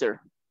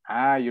sister.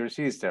 Your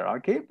sister.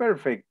 Okay,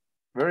 perfect.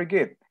 Very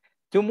good.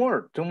 Two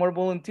more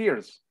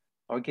volunteers.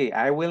 Okay,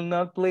 I will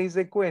not place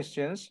the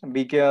questions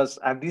because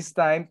at this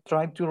time,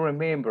 try to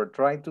remember,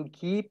 try to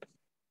keep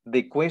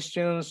the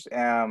questions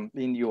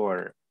in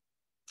your,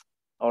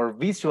 or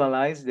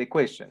visualize the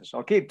questions.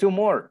 Okay, two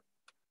more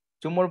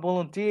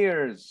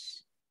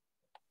volunteers.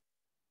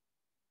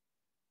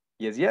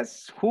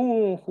 Yes.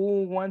 Who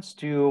wants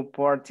to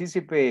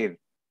participate?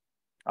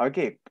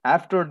 Okay,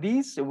 after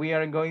this, we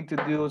are going to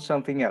do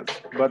something else,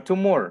 but two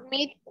more.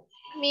 Me.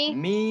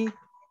 Me.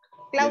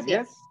 Claudia.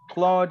 Yes.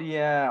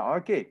 Claudia.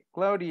 Okay,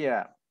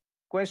 Claudia.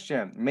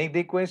 Question. Make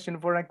the question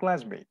for a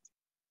classmate.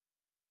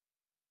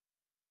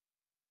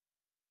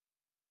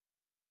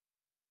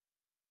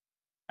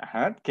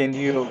 Can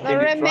you I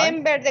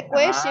remember the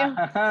question.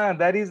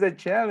 That is a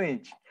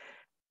challenge.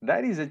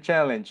 That is a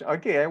challenge.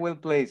 Okay, I will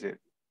place it.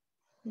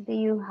 Do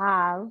you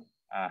have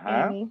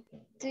any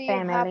Do you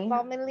family? have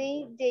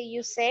family? Did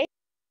you say?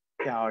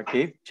 Yeah,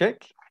 okay,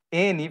 check.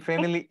 Any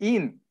family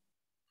in.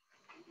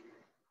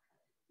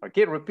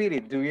 Okay, repeat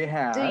it. Do you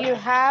have? Do you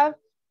have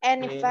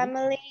any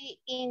family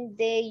in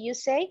the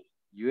USA?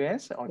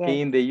 US? Okay,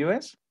 Yes. in the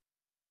US?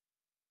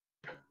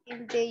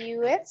 In the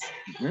US?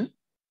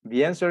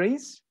 The answer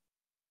is?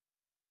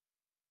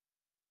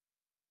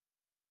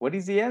 What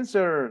is the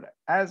answer?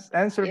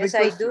 Answer Yes, the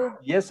question. I do.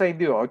 Yes, I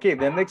do. Okay,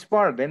 the next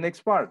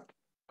part,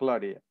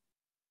 Claudia.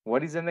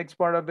 What is the next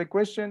part of the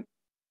question?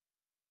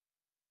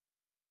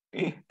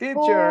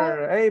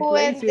 Teacher, hey, who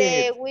place and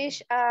the it.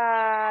 which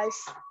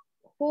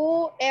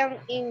who and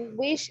in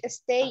which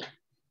state?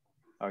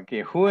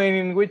 Okay, who and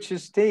in which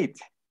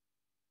state?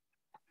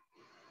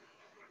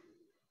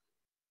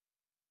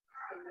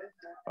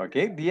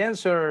 Okay, the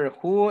answer,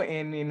 who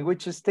and in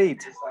which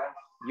state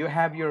you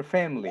have your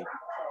family?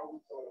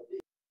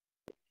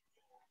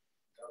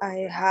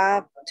 I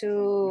have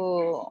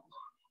to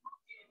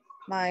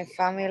my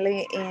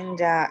family in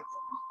the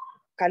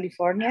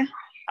California.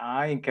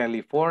 In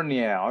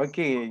California.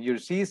 Okay, your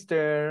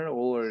sister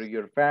or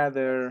your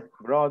father,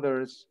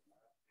 brothers?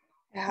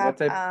 I have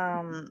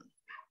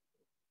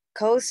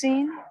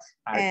cousin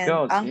and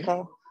cousin.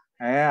 uncle.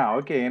 Yeah,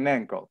 okay, an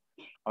uncle.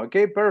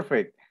 Okay,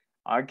 perfect.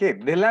 Okay,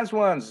 the last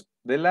ones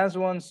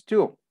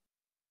too.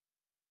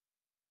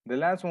 The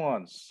last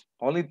ones,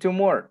 only two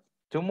more.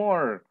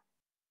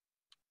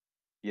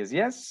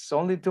 Yes,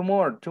 only two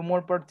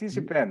more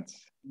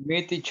participants.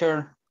 Me,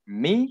 teacher.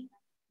 Me,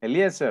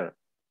 Eliezer.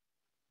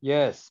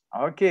 Yes.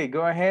 Okay,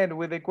 go ahead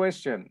with the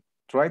question.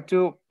 Try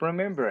to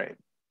remember it.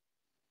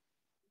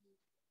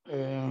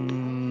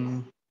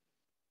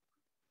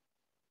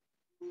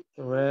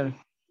 Well,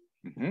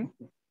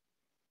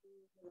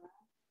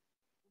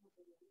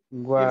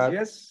 What?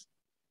 Yes.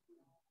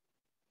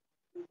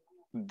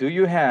 Do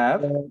you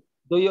have?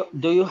 Do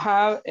you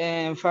have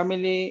a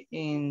family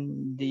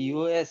in the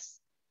US?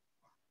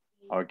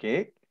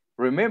 Okay.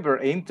 Remember,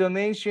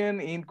 intonation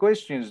in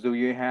questions. Do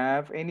you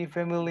have any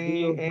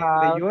family in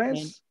the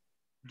US?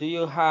 Do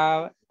you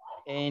have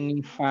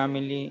any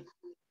family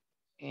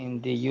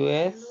in the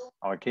US?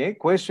 Okay.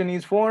 Question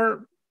is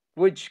for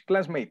which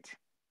classmate?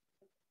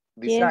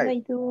 Decide. Yes,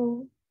 I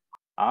do.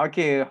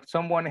 Okay.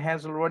 Someone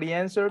has already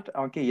answered.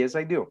 Okay. Yes,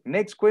 I do.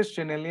 Next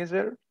question,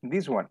 Eliezer.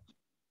 This one.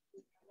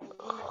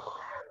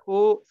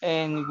 Who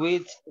and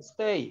which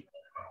state?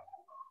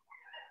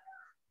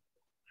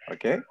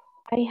 Okay.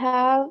 I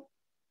have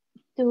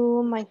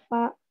to my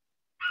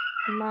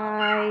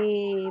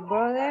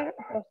brother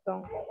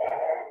Boston.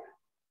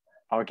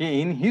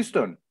 Okay, in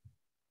Houston.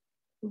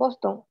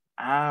 Boston.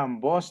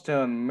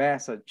 Boston,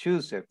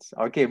 Massachusetts.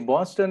 Okay,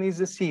 Boston is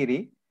the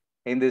city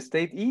and the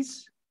state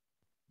is?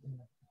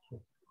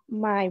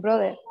 My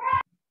brother.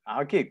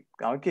 Okay,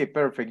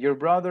 perfect. Your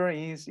brother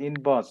is in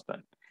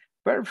Boston.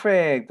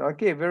 Perfect.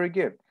 Okay, very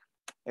good.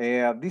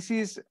 This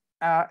is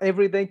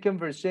everyday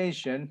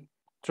conversation.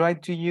 Try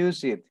to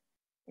use it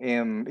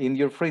in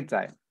your free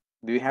time.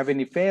 Do you have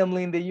any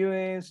family in the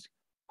US?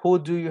 Who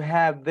do you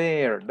have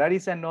there? That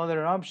is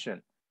another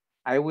option.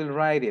 I will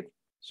write it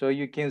so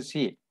you can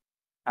see.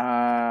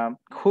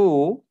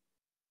 Who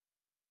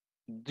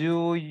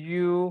do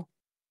you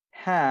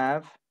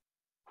have?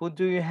 Who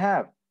do you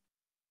have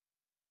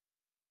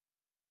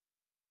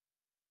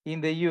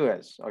in the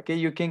US? Okay,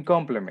 you can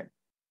complement.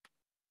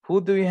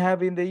 Who do you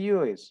have in the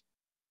US?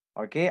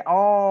 Okay,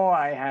 oh,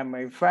 I have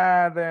my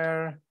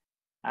father,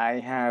 I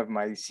have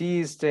my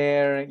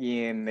sister,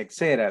 and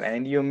etc.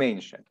 And you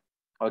mentioned.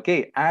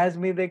 Okay, ask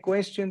me the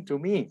question to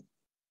me.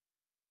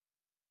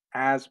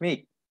 Ask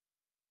me.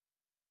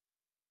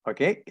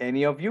 Okay,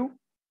 any of you?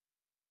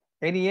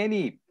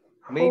 Any,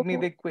 make me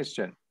the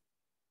question.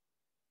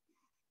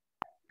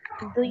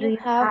 Do you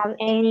have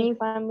any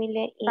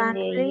family in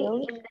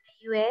the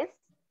US?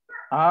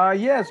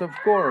 Yes, of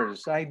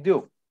course, I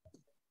do.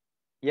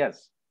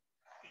 Yes.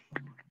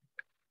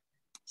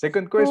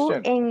 Second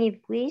question. Who and in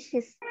which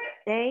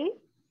state?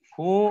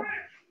 Who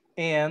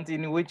and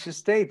in which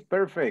state?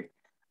 Perfect.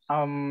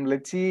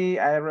 Let's see,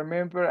 I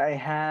remember I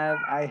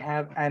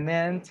have an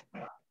aunt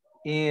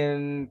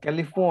in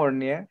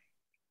California,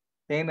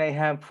 and I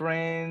have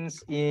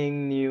friends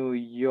in New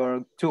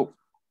York too.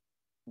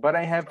 But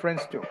I have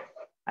friends too.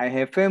 I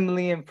have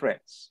family and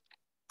friends.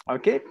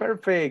 Okay,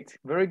 perfect.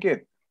 Very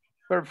good.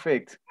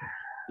 Perfect.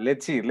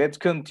 Let's see, let's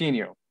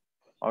continue.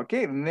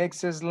 Okay, next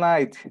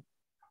slide.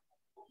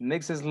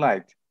 Next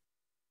slide.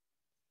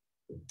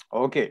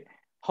 Okay,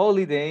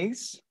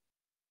 holidays.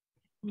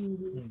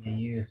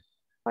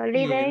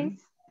 Holidays.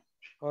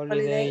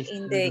 Holiday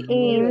in the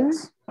In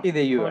US. In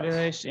the US.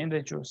 Holidays in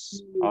the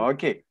US.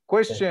 Okay,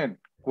 question.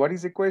 What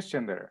is the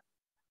question there?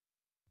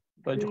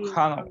 Do you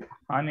have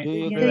any Do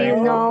you Do Do you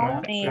know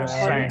any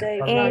holiday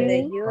holiday from the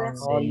any US?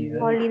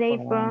 holiday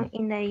from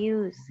in the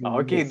US?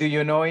 Okay, do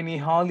you know any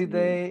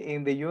holiday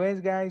in the US,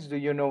 guys? Do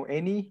you know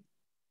any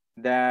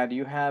that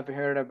you have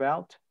heard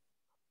about?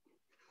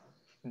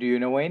 Do you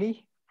know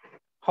any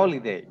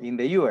holiday in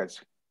the US?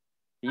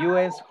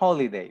 US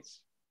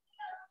holidays.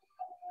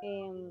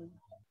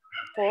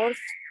 4th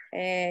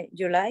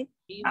July.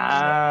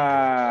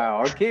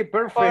 Okay,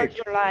 For perfect.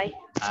 July.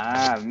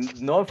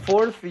 Not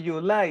 4th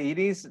July, it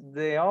is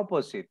the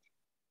opposite.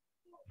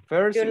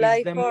 First July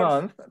is the 4th.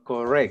 month,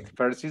 correct.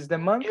 First is the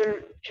month,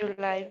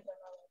 July.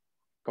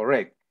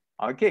 correct.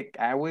 Okay,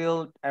 I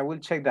will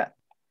check that.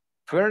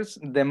 First,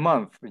 the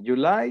month,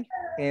 July,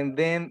 and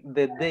then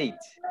the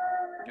date,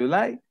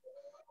 July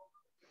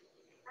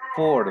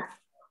 4th.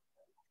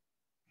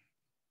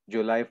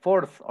 July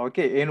 4th,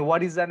 okay. And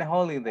what is that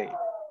holiday?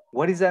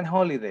 What is that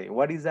holiday?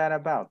 What is that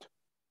about?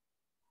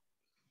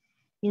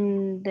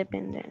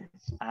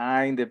 Independence.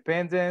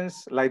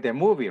 Independence, like the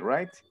movie,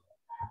 right?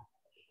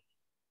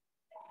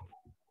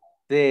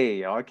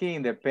 Day, okay,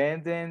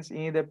 Independence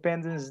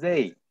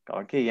Day.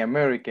 Okay,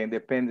 American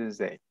Independence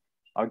Day.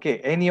 Okay,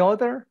 any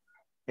other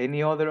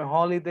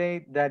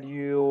holiday that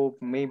you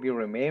maybe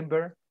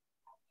remember?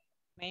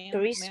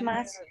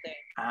 Christmas.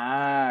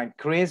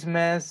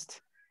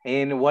 Christmas.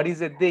 And what is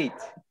the date?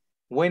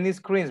 When is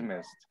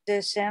Christmas?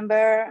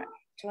 December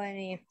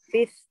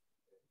 25th.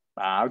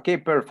 Okay,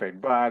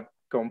 perfect, but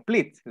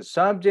complete.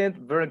 Subject,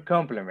 verb,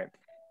 complement.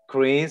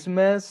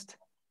 Christmas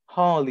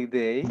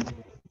holiday.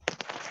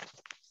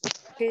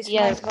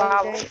 Christmas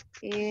holiday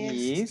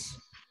is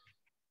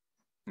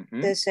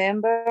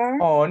December.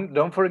 On,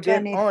 don't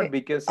forget on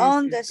because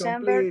on it's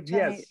December complete.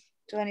 Yes.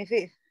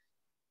 25th.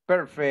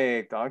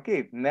 Perfect.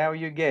 Okay, now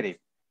you get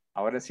it.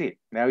 Ahora sí,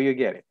 now you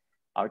get it.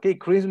 Okay,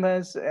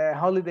 Christmas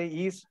holiday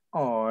is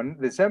on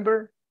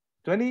December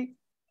 25th.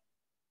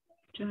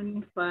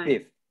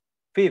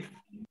 5th,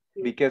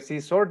 because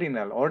it's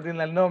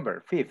ordinal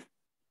number, 5th.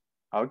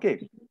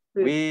 Okay,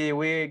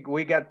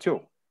 we got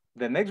two.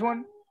 The next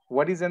one,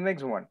 what is the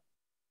next one?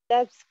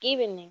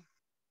 Thanksgiving.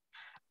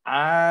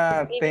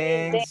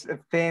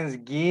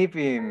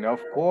 Thanksgiving,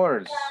 of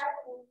course.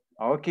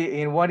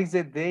 Okay, and what is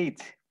the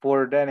date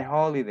for that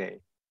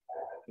holiday?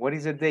 What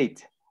is the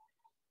date?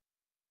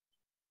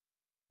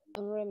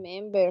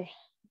 Remember.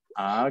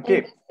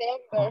 Okay.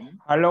 December.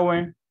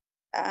 Halloween.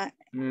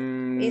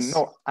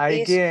 No,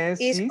 I guess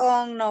it's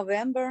on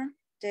November,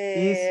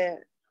 the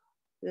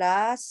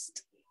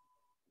last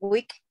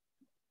week.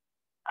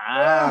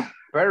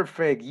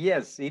 Perfect.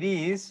 Yes, it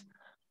is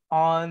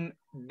on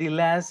the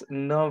last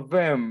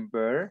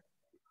November.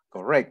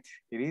 Correct.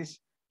 It is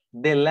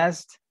the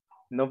last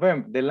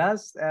November, the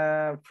last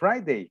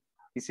Friday.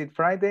 Is it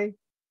Friday?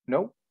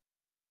 No?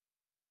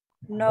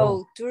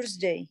 No,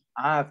 Thursday.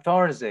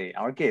 Thursday.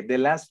 Okay, the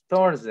last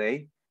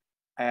Thursday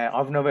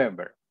of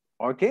November.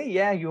 Okay,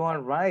 yeah, you are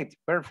right.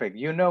 Perfect.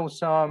 You know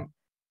some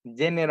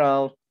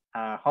general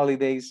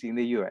holidays in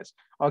the US.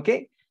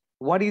 Okay,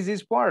 what is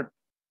this part?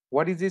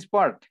 What is this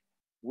part?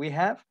 We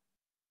have?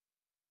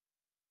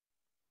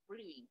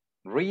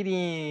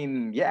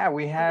 Reading. Yeah,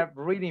 we have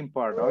reading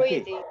part.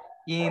 Okay.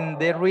 In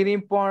the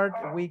reading part,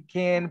 we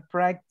can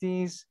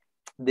practice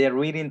the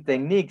reading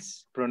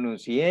techniques,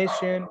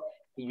 pronunciation.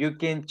 You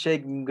can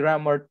check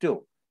grammar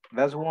too.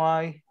 That's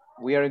why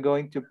we are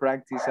going to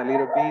practice a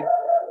little bit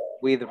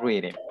with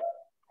reading.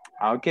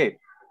 Okay,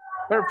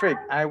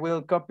 Perfect. I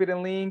will copy the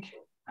link.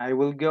 I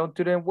will go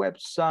to the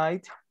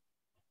website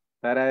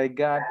that I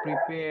got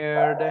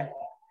prepared.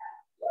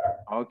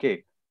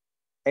 Okay.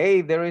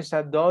 Hey, there is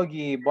a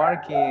doggy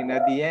barking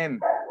at the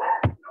end.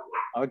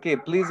 Okay,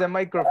 please a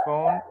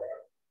microphone.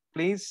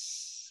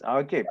 Please.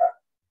 Okay.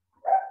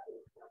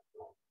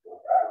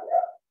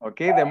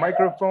 Okay, the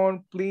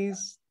microphone,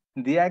 please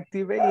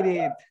deactivate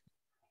it.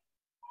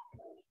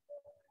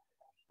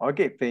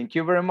 Okay, thank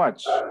you very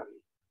much.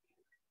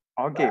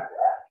 Okay.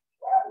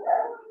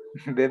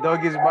 The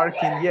dog is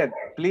barking yet.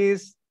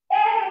 Please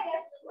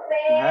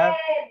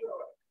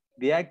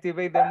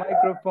deactivate the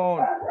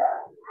microphone.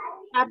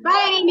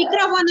 Apaga el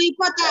micrófono,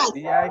 hipotas.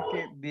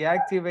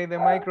 Deactivate the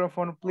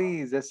microphone,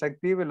 please.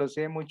 Desactívelo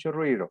si hay mucho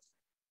ruido.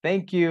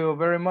 Thank you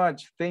very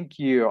much. Thank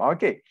you.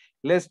 Okay,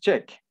 let's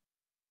check.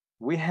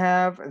 We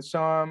have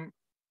some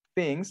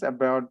things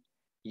about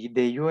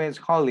the US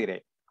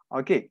holiday.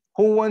 Okay,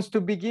 who wants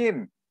to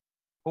begin?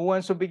 Who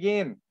wants to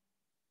begin?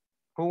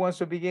 Who wants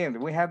to begin?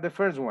 We have the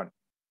first one.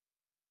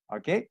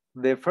 Okay,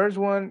 the first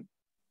one.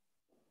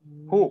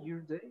 Who?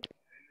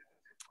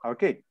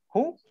 Okay,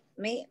 who?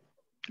 Me,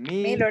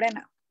 Me,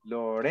 Lorena.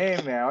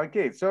 Lorena.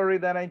 Okay, sorry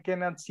that I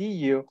cannot see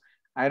you.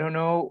 I don't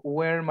know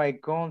where my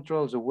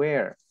controls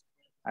were.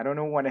 I don't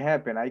know what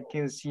happened. I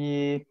can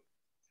see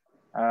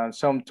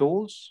some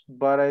tools,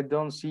 but I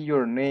don't see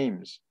your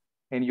names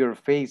and your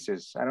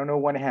faces. I don't know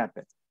what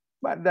happened,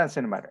 but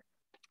doesn't matter.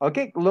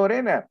 Okay,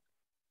 Lorena,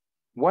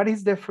 what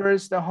is the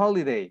first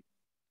holiday?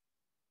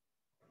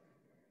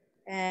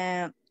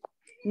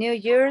 New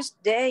Year's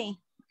Day,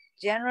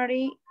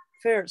 January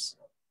 1st.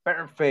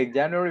 Perfect,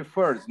 January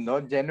 1st,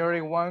 not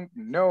January 1.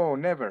 No,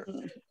 never.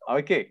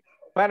 Okay,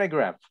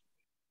 paragraph.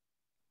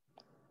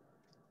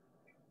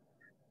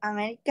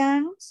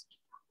 Americans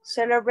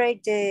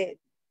celebrate the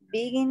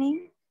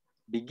beginning.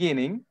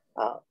 Beginning.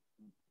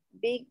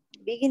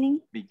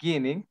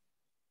 Beginning.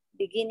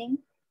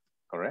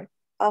 Correct.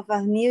 Of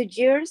a New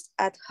Year's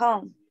at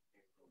home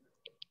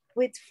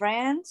with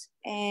friends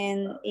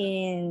and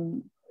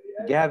in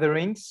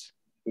gatherings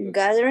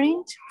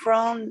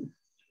from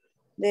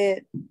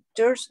the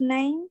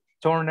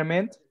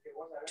tournament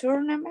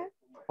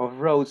of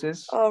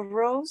roses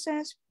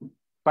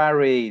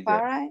parade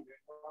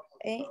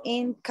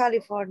in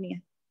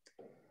California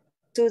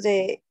to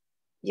the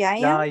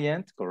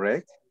giant,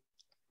 correct,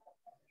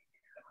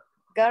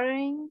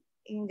 gathering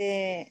in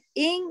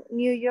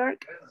New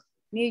York's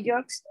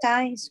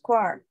Times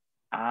Square.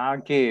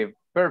 Okay,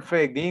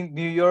 perfect. In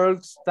New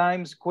York's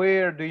Times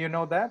Square, do you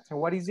know that?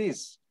 What is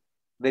this?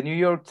 The New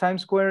York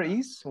Times Square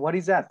is? What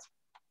is that?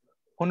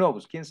 Who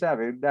knows? ¿Quién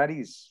sabe? That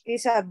is.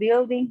 It's a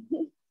building.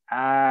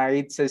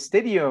 It's a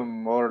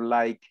stadium or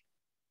like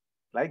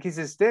it's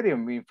a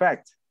stadium, in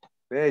fact.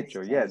 De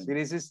hecho, yes, it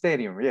is a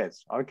stadium,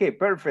 yes. Okay,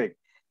 perfect.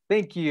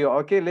 Thank you.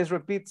 Okay, let's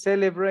repeat,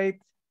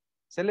 celebrate.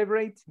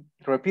 Celebrate?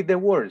 Repeat the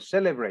word,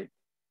 celebrate.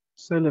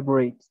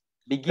 Celebrate.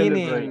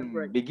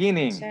 Beginning.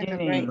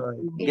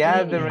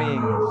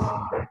 Gatherings.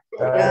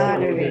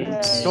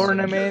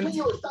 Tournament.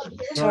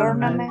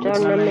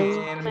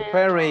 And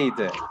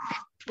parade.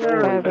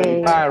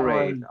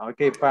 Parade.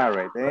 Okay,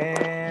 parade.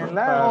 And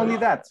only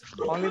that.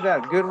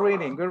 Good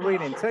reading.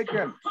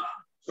 Second,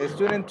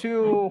 student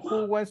 2,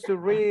 who wants to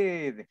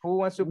read? Who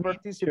wants to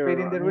participate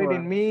in the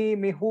reading?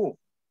 Me, who?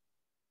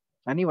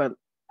 Aníbal.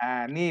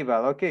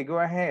 Okay, go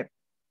ahead.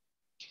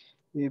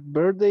 The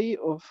birthday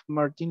of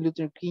Martin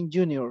Luther King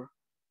Jr.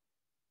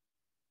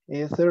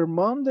 Third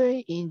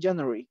Monday in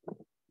January.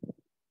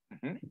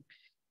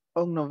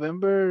 On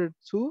November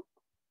 2.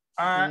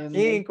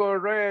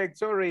 Incorrect.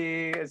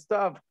 Sorry.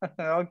 Stop.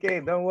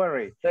 Okay, don't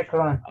worry.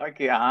 Second.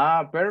 Okay.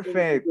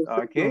 Perfect.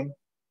 Okay.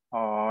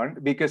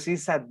 Because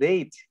it's a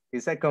date.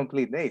 It's a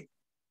complete date.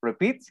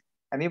 Repeat.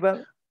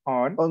 Aníbal.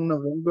 On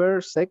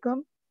November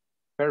 2nd.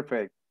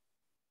 Perfect.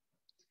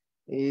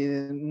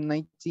 In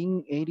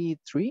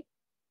 1983.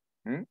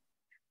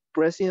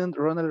 President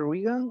Ronald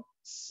Reagan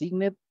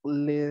signed.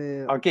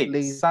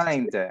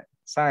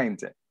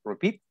 Signed.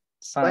 Repeat.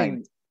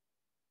 Signed.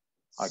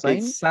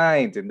 Okay,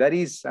 signed. That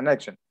is an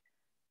action.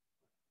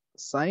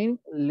 Signed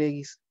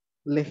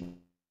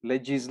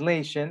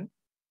legislation.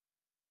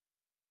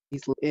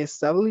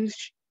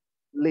 Establish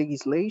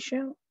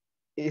legislation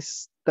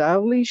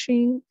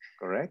establishing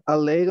correct a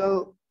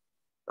legal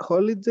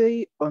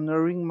holiday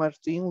honoring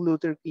Martin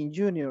Luther King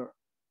Jr.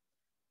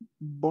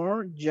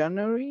 Born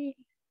January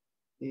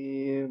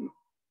 15th.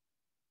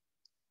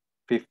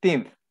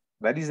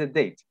 That is the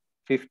date.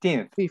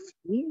 15th.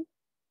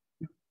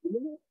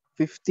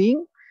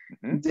 15.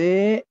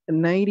 The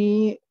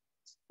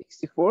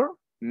 1964.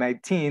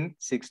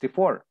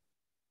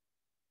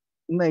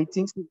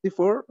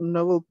 1964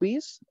 Nobel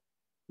Peace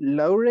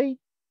Laureate,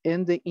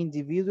 and the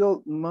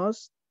individual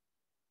must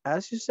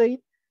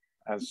associate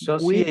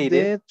with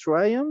the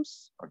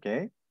triumphs.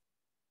 Okay.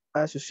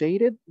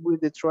 Associated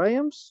with the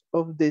triumphs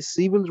of the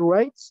civil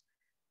rights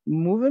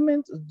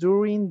movement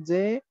during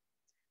the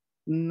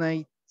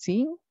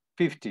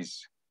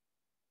 1950s.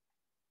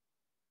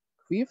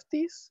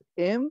 50s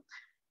and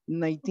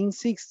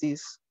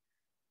 1960s.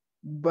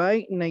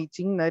 By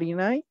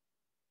 1999,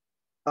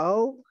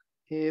 all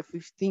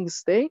 15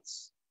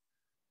 states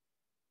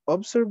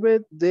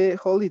observed the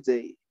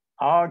holiday.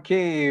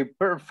 Okay,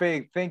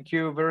 perfect. Thank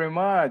you very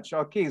much.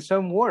 Okay,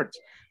 some words.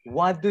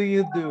 What do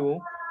you do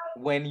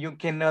when you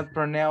cannot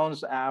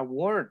pronounce a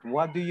word?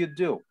 What do you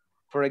do?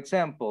 For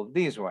example,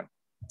 this one.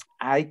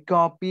 I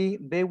copy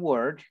the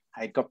word,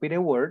 la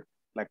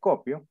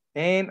copio,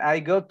 and I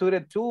go to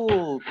the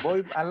tool.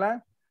 Voy a la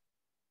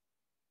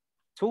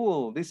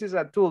tool. This is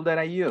a tool that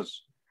I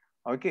use.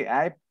 Okay,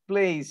 I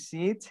place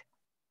it,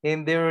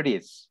 and there it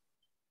is.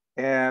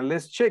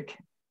 Let's check.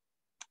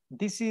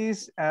 This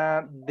is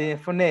the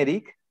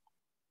phonetic,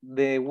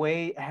 the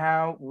way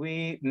how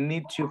we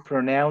need to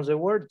pronounce the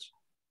words.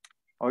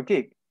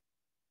 Okay.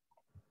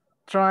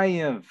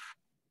 Triumph.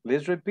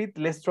 Let's repeat.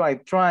 Let's try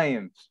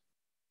triumph.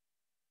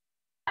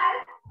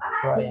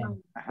 Triumph.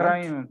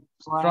 Triumph.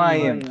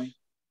 Triumph.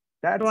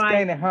 That's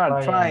kind of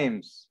hard.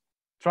 Triumphs.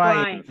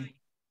 Triumph.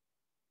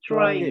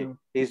 Okay.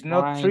 It's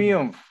not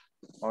triumph.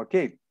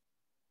 Okay.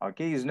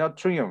 Okay, it's not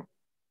triumph.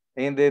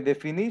 And the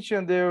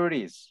definition there it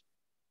is.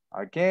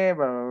 Okay,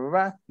 blah, blah,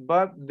 blah.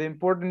 But the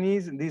important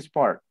is this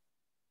part.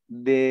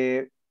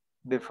 The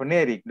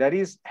phonetic. That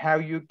is how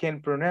you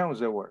can pronounce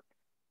the word.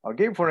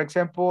 Okay, for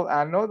example,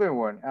 another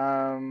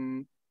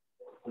one.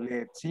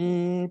 Let's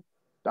see.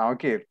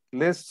 Okay,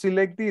 let's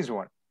select this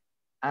one.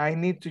 I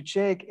need to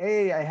check.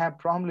 Hey, I have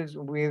problems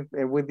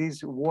with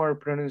this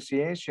word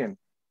pronunciation.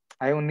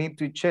 I will need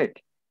to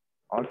check.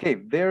 Okay,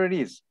 there it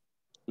is.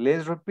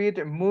 Let's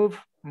repeat.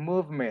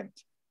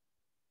 Movement.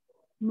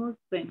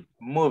 Movement.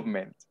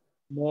 Movement.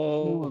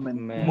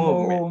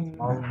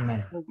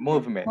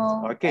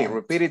 Okay,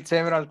 repeat it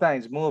several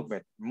times.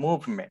 Movement.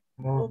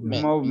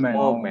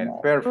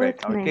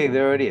 Perfect. Okay,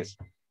 there it is.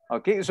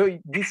 Okay, so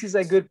this is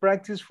a good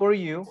practice for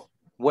you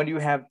when you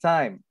have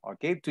time,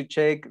 okay, to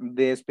check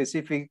the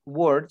specific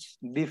words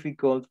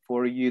difficult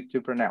for you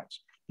to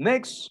pronounce.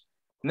 Next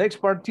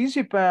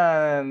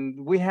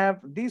participant, we have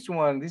this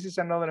one. This is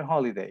another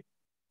holiday.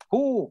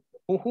 Who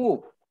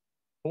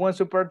wants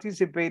to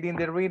participate in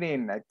the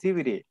reading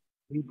activity?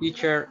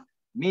 Teacher.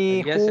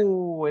 Me, Yes,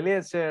 who,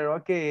 Eliezer,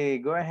 okay,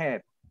 go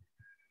ahead.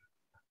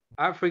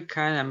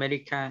 African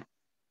American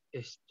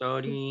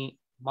Story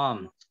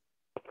Month.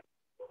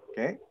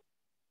 Okay.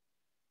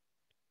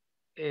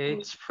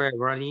 It's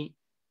February,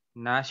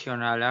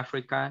 National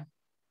African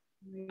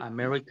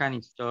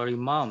American Story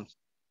Month.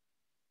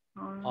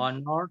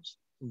 Honors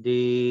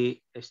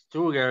the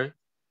struggle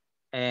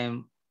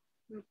and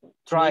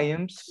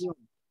triumphs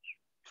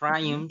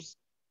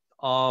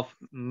of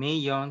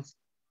millions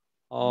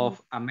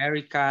of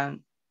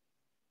American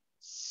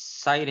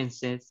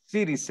citizens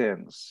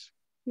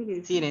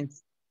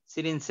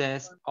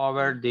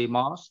over the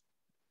most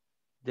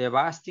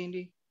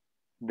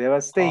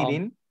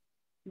devastating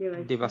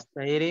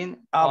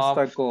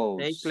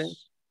obstacles,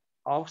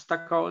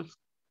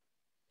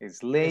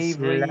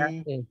 slavery,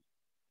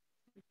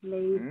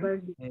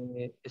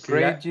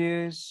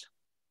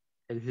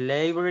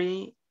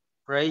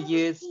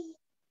 prejudice,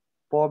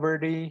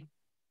 poverty,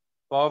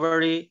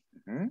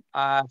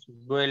 as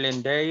well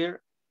as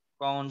their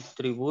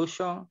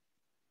contribution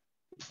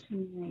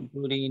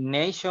to the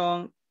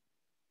nation,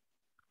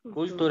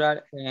 cultural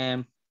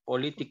and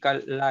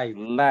political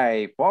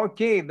life.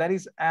 Okay, that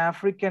is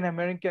African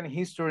American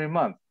History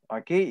Month.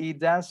 Okay, it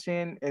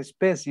doesn't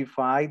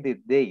specify the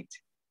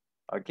date.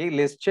 Okay,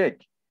 let's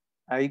check.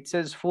 It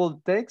says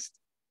full text.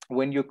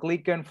 When you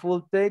click on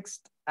full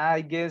text,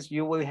 I guess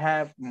you will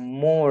have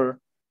more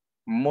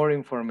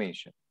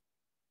information.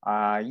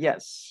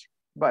 Yes,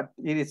 but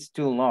it is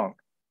too long.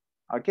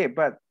 Okay,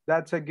 but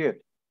that's a good.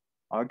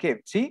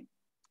 Okay, see,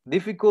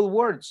 difficult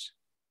words.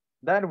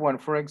 That one,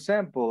 for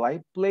example,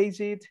 I place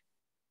it.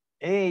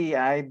 Hey,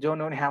 I don't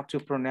know how to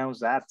pronounce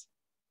that.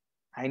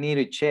 I need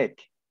to check.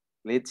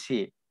 Let's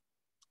see.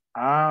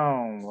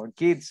 Oh,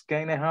 okay, it's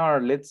kind of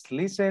hard. Let's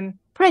listen.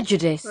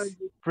 Prejudice.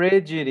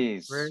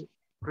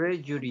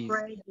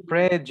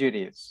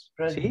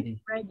 See,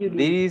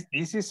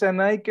 this is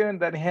an icon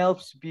that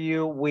helps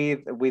you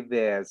with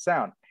the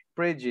sound.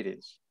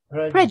 Prejudice.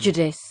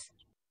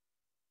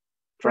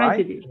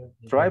 Try,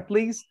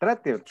 please.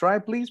 Try,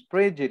 please.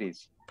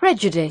 Prejudice.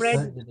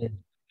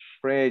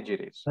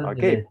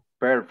 Okay,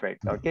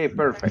 perfect. Okay,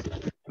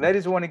 perfect. That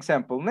is one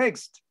example.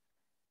 Next,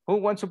 who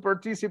wants to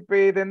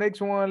participate? The next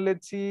one,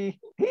 let's see.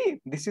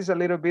 Hey, this is a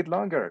little bit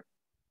longer.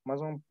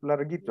 Más un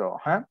larguito,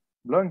 huh?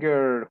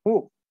 Longer.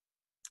 Who?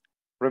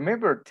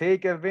 Remember,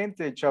 take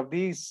advantage of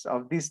this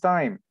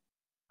time.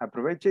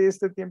 Aproveche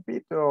este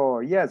tiempito.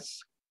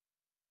 Yes.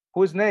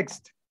 Who's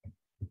next?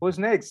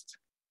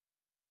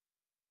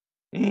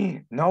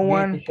 No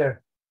one.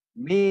 Teacher.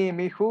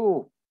 Me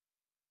who?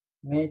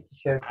 Me,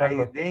 teacher.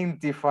 Carlos.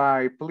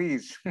 Identify,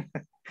 please.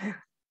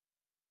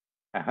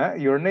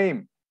 Your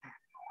name?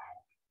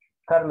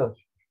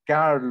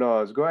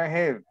 Carlos, go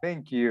ahead.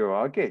 Thank you.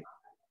 Okay.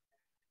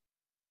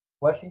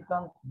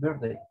 Washington's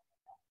birthday.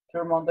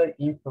 Third Monday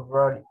in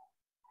February.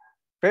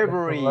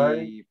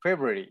 February.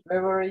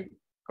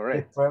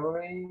 Correct.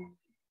 February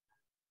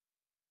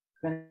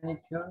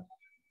 22.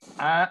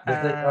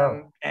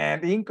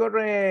 And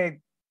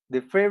incorrect.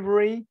 The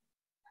February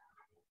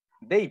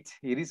date.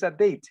 It is a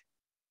date.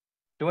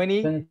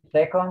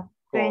 22nd.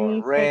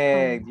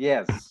 Correct.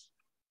 Yes.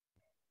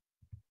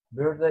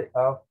 Birthday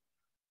of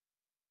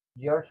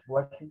George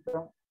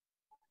Washington,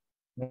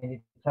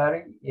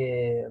 military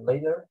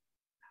leader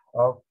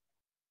of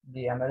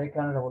the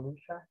American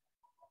Revolution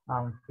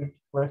and fifth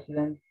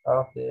president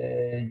of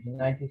the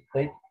United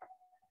States,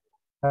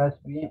 has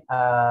been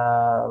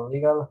a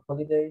legal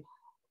holiday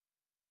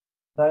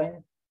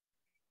since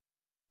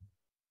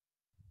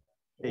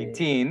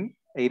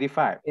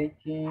 1885.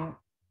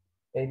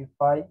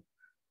 1885,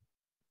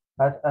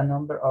 as a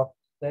number of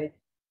states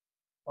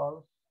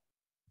also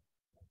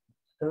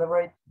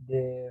celebrate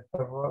the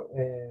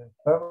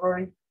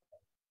February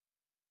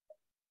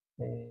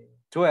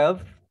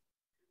 12.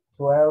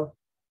 12th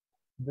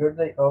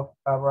birthday of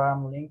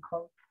Abraham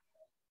Lincoln,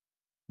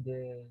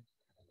 the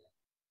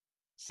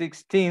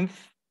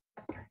 16th.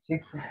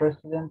 6th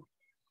president,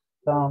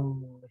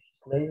 some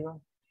legislator,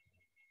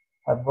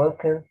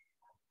 advocate,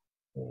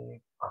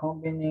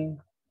 combining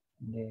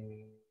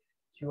the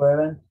two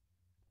events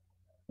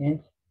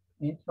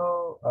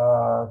into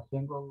a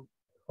single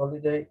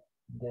holiday.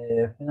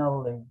 The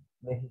final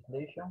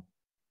legislation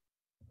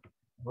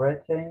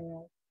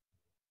retained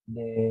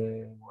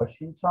the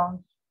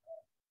Washington's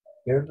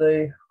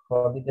birthday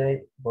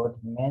holiday, but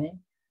many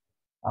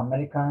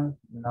Americans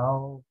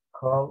now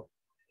call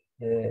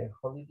the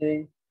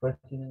holiday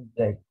President's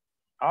Day.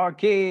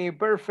 Okay,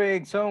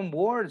 perfect. Some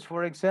words,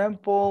 for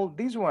example,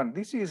 this one.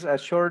 This is a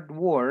short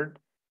word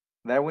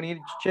that we need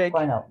to check.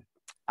 Final.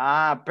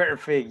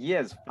 Perfect.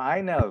 Yes,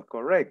 final.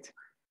 Correct.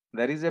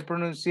 That is the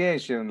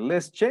pronunciation.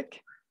 Let's check.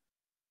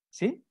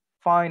 See?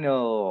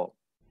 Final.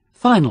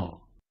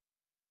 Final.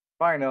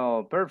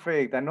 Final.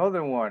 Perfect.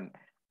 Another one.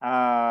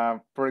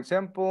 For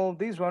example,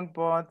 this one,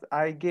 but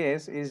I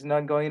guess is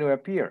not going to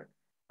appear.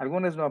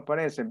 Algunas no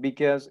aparecen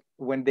because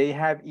when they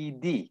have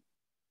ed,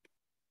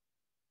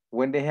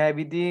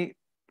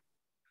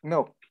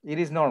 no, it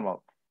is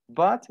normal.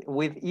 But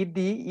with ed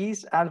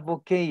is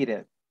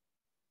advocated.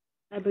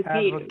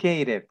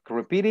 Advocated.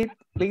 Repeat it,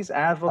 please.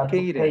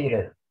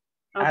 Advocated.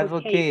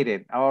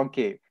 Advocated.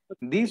 Okay.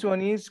 This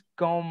one is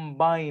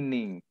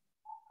combining.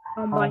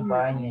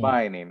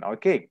 Combining.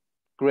 Okay,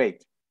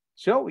 great.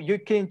 So you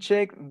can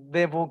check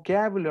the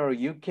vocabulary.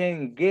 You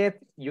can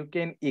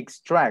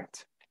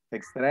extract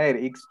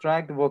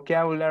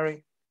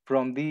vocabulary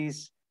from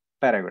these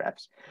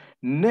paragraphs.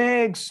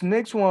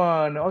 Next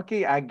one.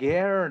 Okay,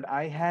 again,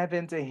 I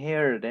haven't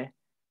heard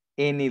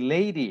any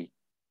lady.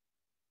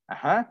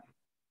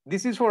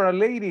 This is for a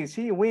lady,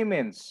 see,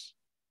 women's.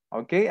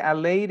 Okay, a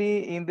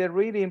lady in the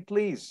reading,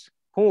 please.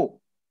 Who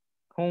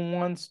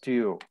wants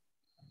to?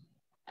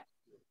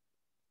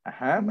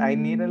 I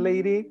need a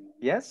lady.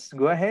 Yes,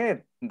 go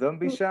ahead. Don't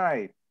be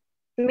shy.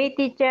 Me,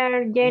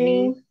 teacher,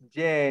 Jenny.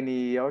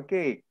 Jenny,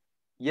 okay.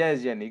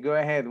 Yes, Jenny, go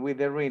ahead with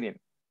the reading.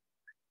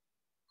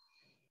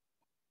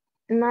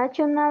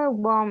 National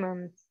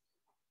Women's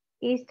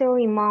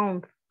History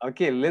Month.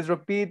 Okay, let's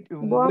repeat.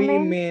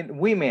 Women's.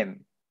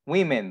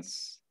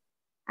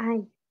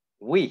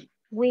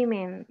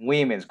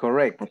 Women's,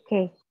 correct.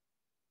 Okay.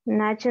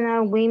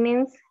 National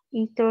Women's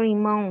History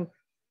Month.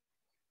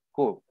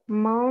 Cool.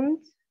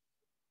 Women's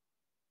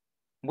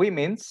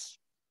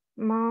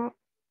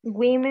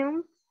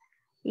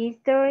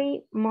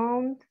History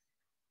Month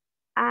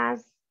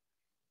as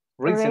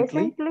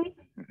recently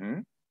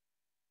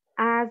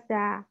as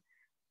the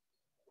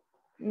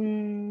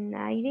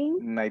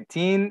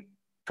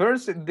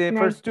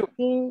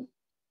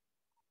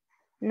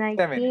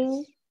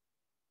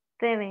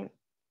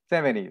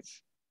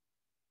 1970s.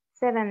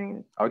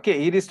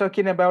 Okay, it is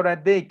talking about a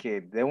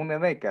decade, de una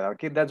década.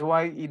 Okay, that's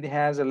why it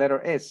has a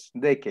letter S,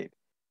 decade.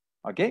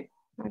 Okay?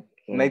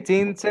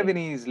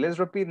 1970s. Let's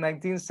repeat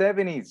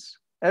 1970s.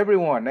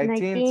 Everyone,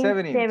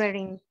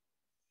 1970s.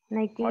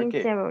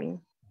 1970.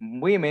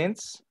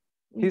 Women's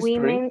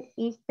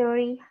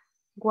history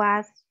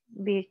was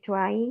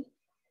virtually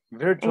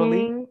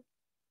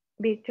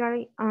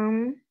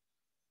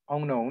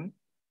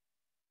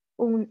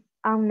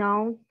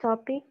unknown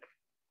topic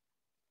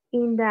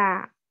in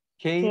the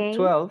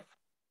K-12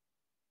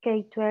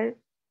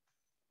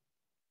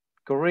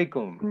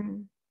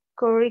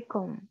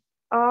 curriculum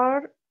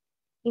or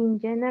in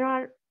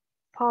general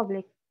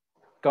public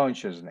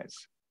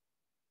consciousness.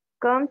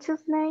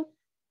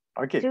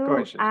 Okay,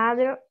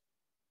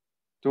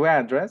 to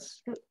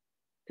address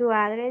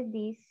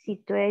this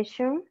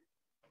situation,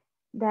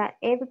 the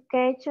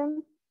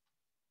education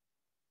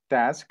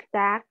task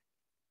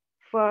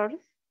force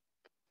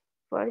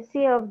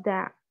of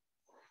the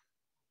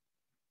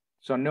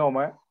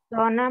Sonoma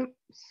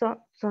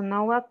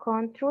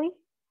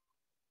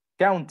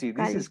County.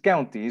 This is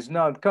county, it's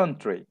not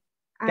country.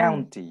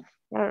 County.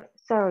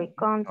 Sorry,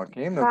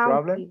 okay, no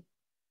problem.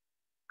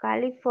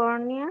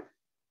 California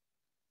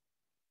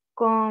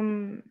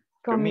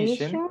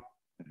Commission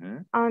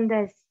on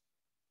the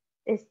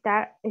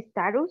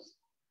status.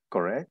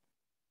 Correct.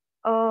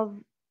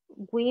 Of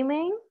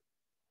women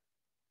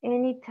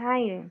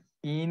Anytime.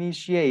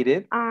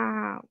 Initiated.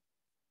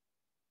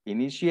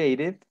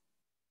 Initiated.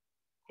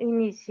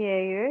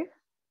 Initiator.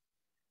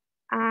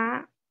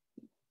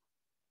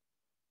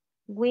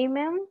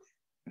 Women's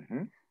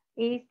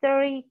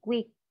History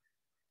Week.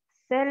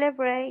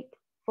 Celebrate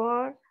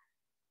for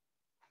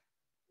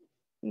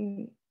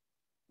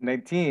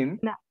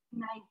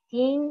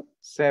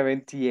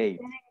 1978.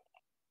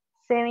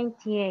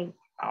 78.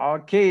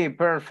 Okay,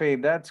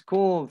 perfect. That's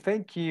cool.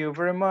 Thank you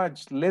very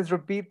much. Let's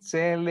repeat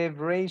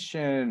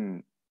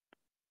celebration.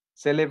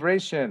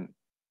 Celebration.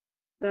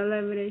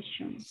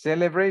 Celebration.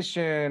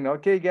 Celebration.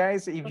 Okay,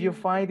 guys, if you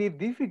find it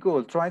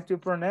difficult, try to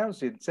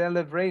pronounce it.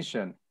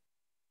 Celebration.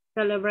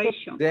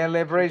 Celebration.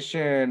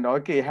 Celebration.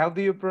 Okay, how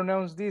do you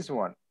pronounce this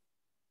one?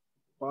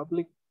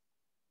 Public.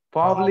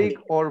 Public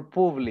or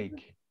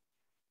public?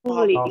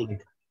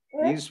 Public.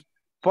 It's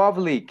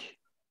public.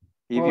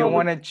 If you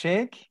want to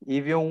check,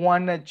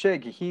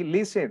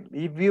 listen,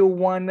 if you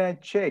want to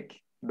check,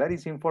 that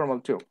is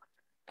informal too.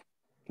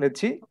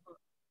 Let's see.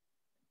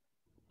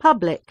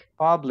 Public.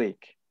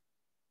 Public.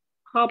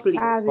 Public.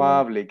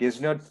 Public. It's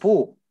not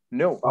pu.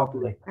 No.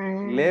 Public.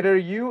 Letter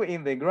U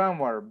in the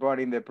grammar, but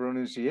in the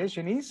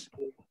pronunciation is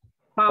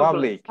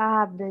Public.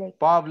 public.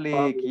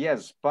 Public.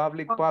 Yes,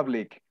 public,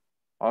 public.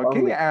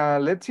 Okay,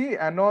 let's see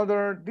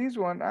another, this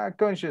one,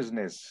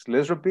 consciousness.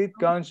 Let's repeat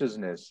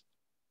consciousness.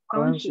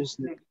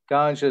 Consciousness.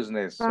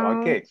 Consciousness.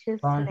 Okay.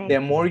 The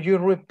more you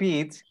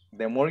repeat,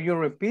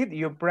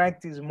 you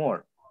practice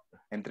more.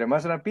 Entre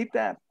más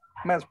repita,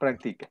 más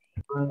practica.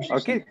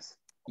 Okay.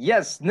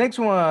 Yes, next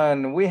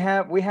one. We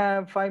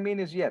have 5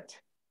 minutes yet.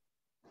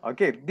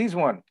 Okay, this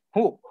one.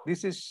 Who?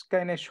 This is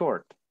kind of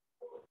short.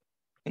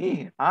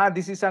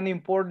 This is an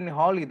important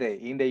holiday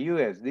in the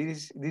US.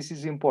 This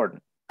is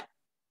important.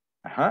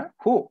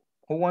 Who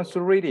wants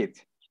to read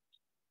it?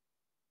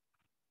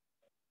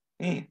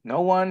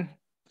 No one?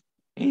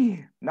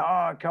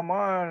 No, come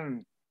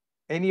on.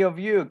 Any of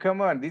you,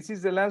 come on. This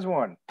is the last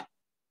one.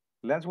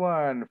 Last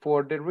one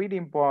for the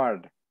reading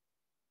part.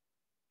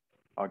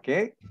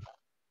 Okay.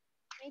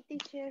 My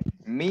teacher.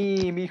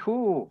 Me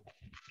who?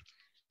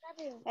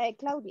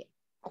 Claudia.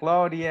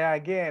 Claudia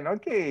again.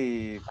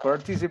 Okay.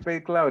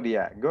 Participate,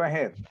 Claudia. Go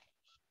ahead.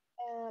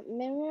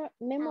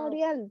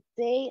 Memorial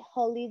Day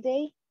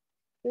holiday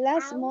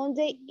last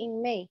Monday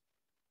in May.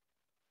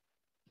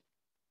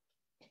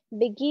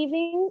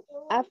 Beginning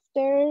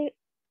after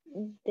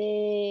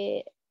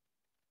the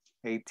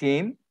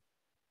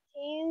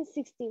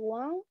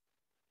 1861,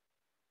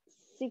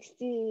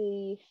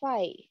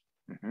 65.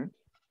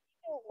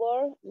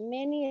 Were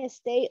many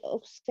states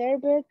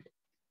observed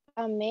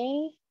a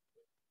May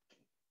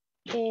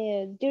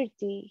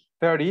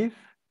 30th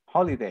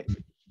holiday.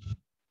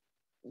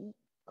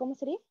 ¿Cómo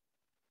sería?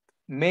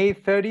 May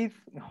 30th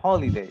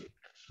holiday,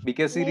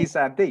 because it is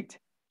a date.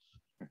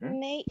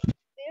 May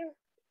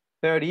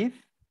 30th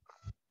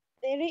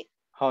 30th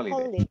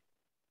holiday.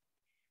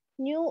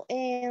 New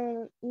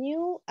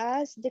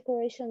as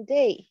Decoration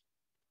Day.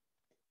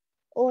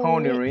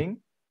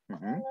 Honoring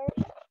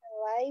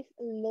life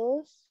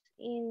lost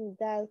in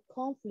that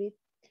conflict,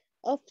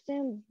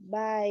 often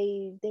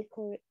by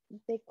decorating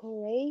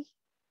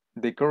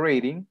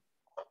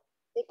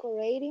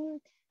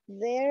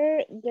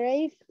their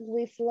grave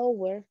with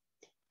flowers.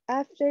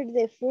 After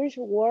the First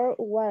World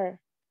War,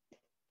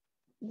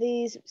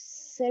 these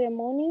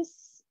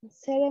ceremonies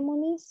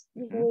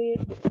were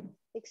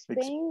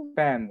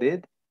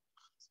expanded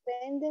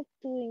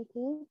to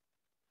include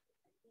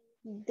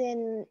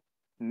the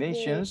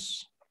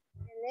nations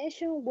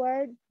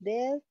were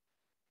dead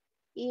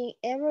in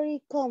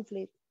every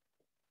conflict.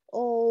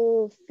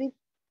 All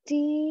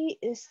 50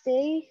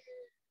 states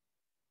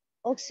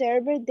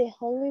observed the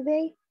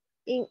holiday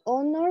in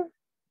honor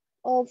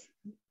of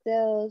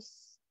those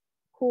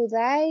who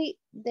died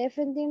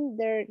defending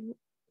their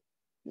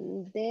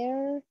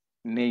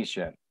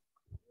nation.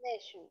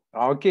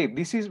 Okay,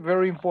 this is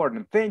very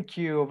important. Thank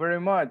you very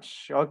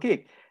much.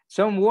 Okay,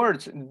 some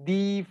words.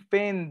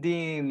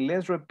 Defending.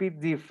 Let's repeat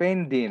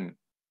defending.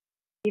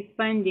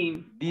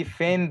 Defending.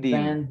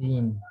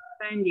 Defending.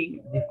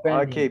 Defending.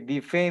 Okay,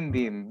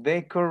 defending.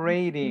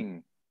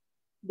 Decorating.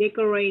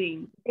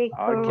 Decorating.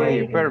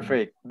 Okay,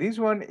 perfect. This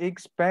one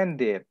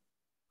expanded.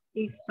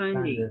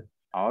 Expanding.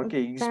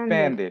 Okay,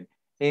 expanded.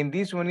 And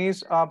this one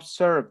is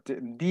observed.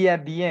 D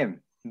at the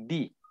end.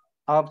 D.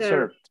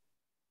 Observed.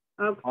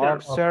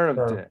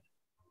 Observed.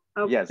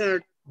 Yes,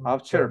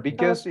 observed,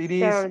 because it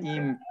is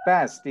in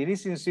past. It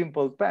is in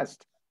simple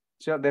past.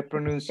 So the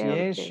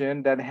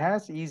pronunciation that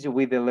has is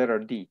with the letter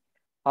D.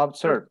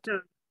 Observed.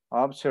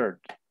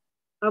 Observed.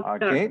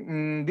 Okay,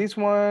 this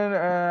one,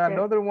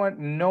 another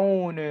one,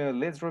 known.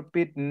 Let's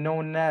repeat,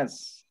 known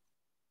as.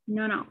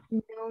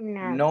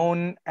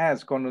 Known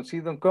as,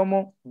 conocido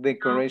como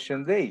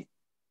Decoration Day.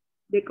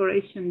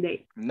 Decoration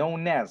Day.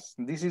 Known as.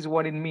 This is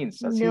what it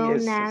means. Así Known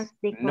es. as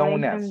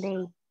Known Decoration as.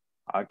 Day.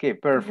 Okay,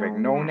 perfect.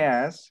 Known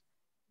as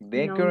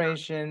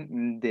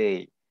Decoration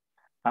Day.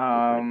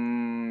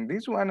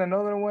 This one,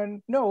 another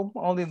one? No,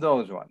 only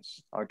those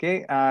ones.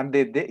 Okay, and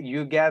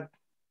you get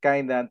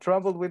kind of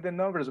trouble with the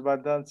numbers,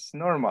 but that's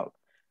normal.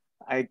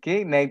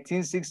 Okay,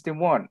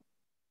 1961.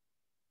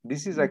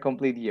 This is a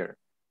complete year.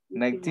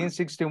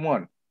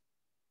 1961.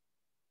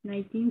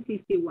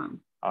 1961.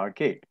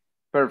 Okay,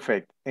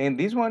 perfect. And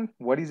this one,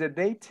 what is the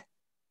date?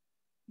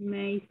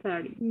 May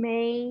 30.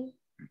 May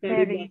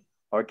 30. 30.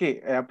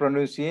 Okay,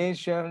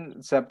 pronunciation,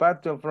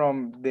 zapato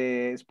from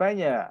the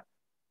España,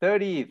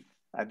 30th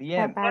at the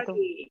end. Zapato.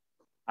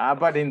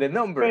 But in the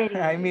number, 30.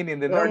 I mean in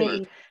the number.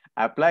 30.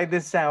 Apply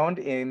the sound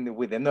in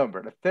with the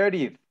number,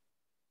 30th.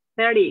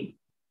 30.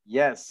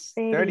 Yes,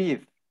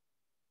 30th.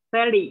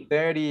 30.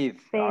 30th.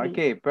 30.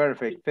 Okay,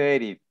 perfect,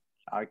 30th.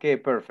 Okay,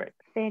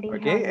 perfect. 30.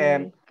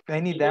 Okay,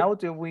 any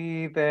doubt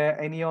with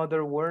any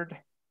other word?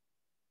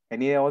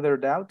 Any other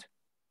doubt?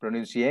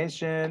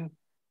 Pronunciation,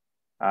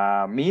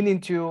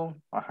 meaning to,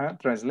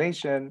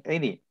 translation,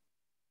 any.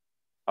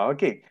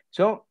 Okay,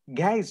 so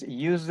guys,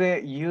 use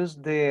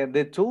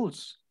the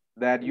tools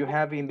that you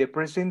have in the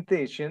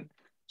presentation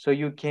so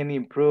you can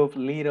improve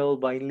little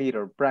by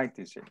little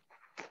practicing.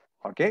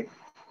 Okay?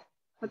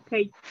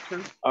 Okay,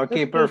 teacher.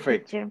 Okay,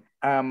 perfect. Teacher.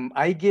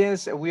 I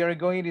guess we are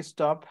going to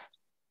stop.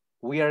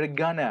 We are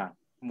gonna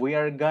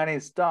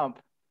stop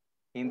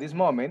in this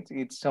moment.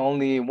 It's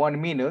only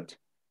 1 minute.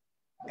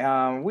 We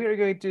are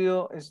going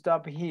to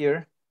stop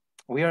here.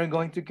 We are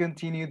going to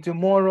continue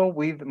tomorrow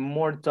with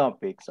more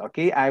topics,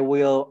 okay? I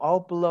will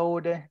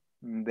upload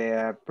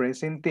the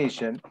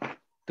presentation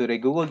to the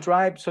Google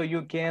Drive so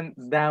you can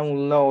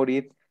download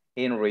it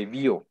and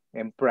review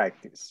and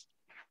practice.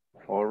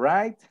 All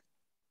right?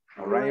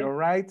 All right, all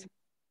right?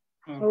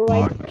 All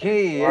right.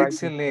 Okay,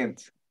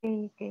 excellent.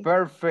 Okay.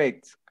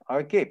 Perfect.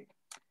 Okay.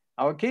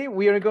 Okay,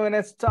 we are going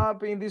to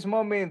stop in this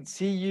moment.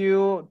 See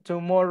you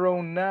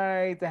tomorrow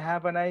night.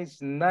 Have a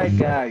nice night,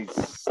 guys.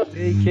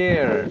 Take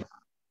care.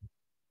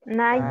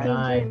 Night,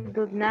 teacher.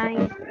 Good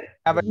night.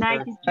 Have a Night,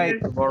 good teacher.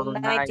 night. Tomorrow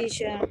Night, night.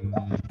 teacher.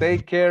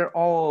 Take care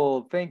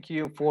all. Thank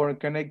you for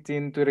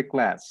connecting to the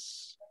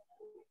class.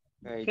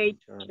 Okay,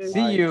 teacher.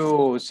 See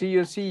you. See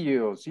you. See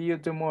you. See you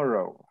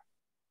tomorrow.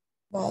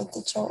 Bye,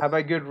 teacher. Have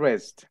a good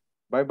rest.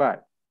 Bye-bye.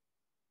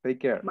 Take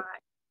care. Bye.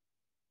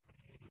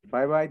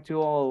 Bye-bye to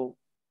all.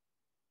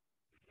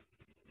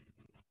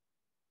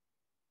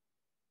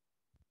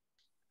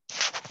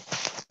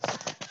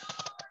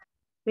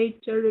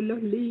 Teacher,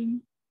 los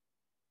links.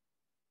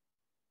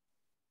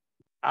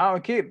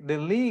 Okay, the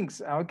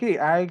links. Okay,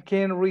 I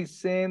can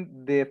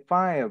resend the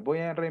file. Voy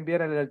a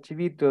reenviar el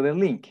archivito del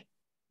link.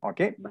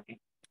 Okay, Bye.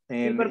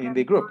 in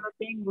the group. No lo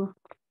tengo.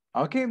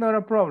 Okay, not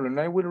a problem.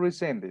 I will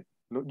resend it.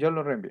 Yo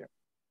lo reenvío.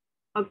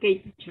 Okay,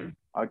 teacher.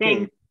 Okay,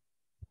 Thanks.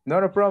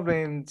 not a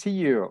problem. See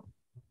you.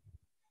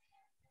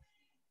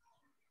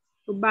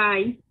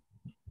 Goodbye.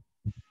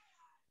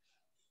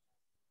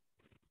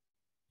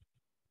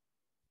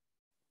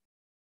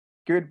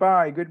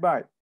 Goodbye.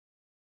 Goodbye.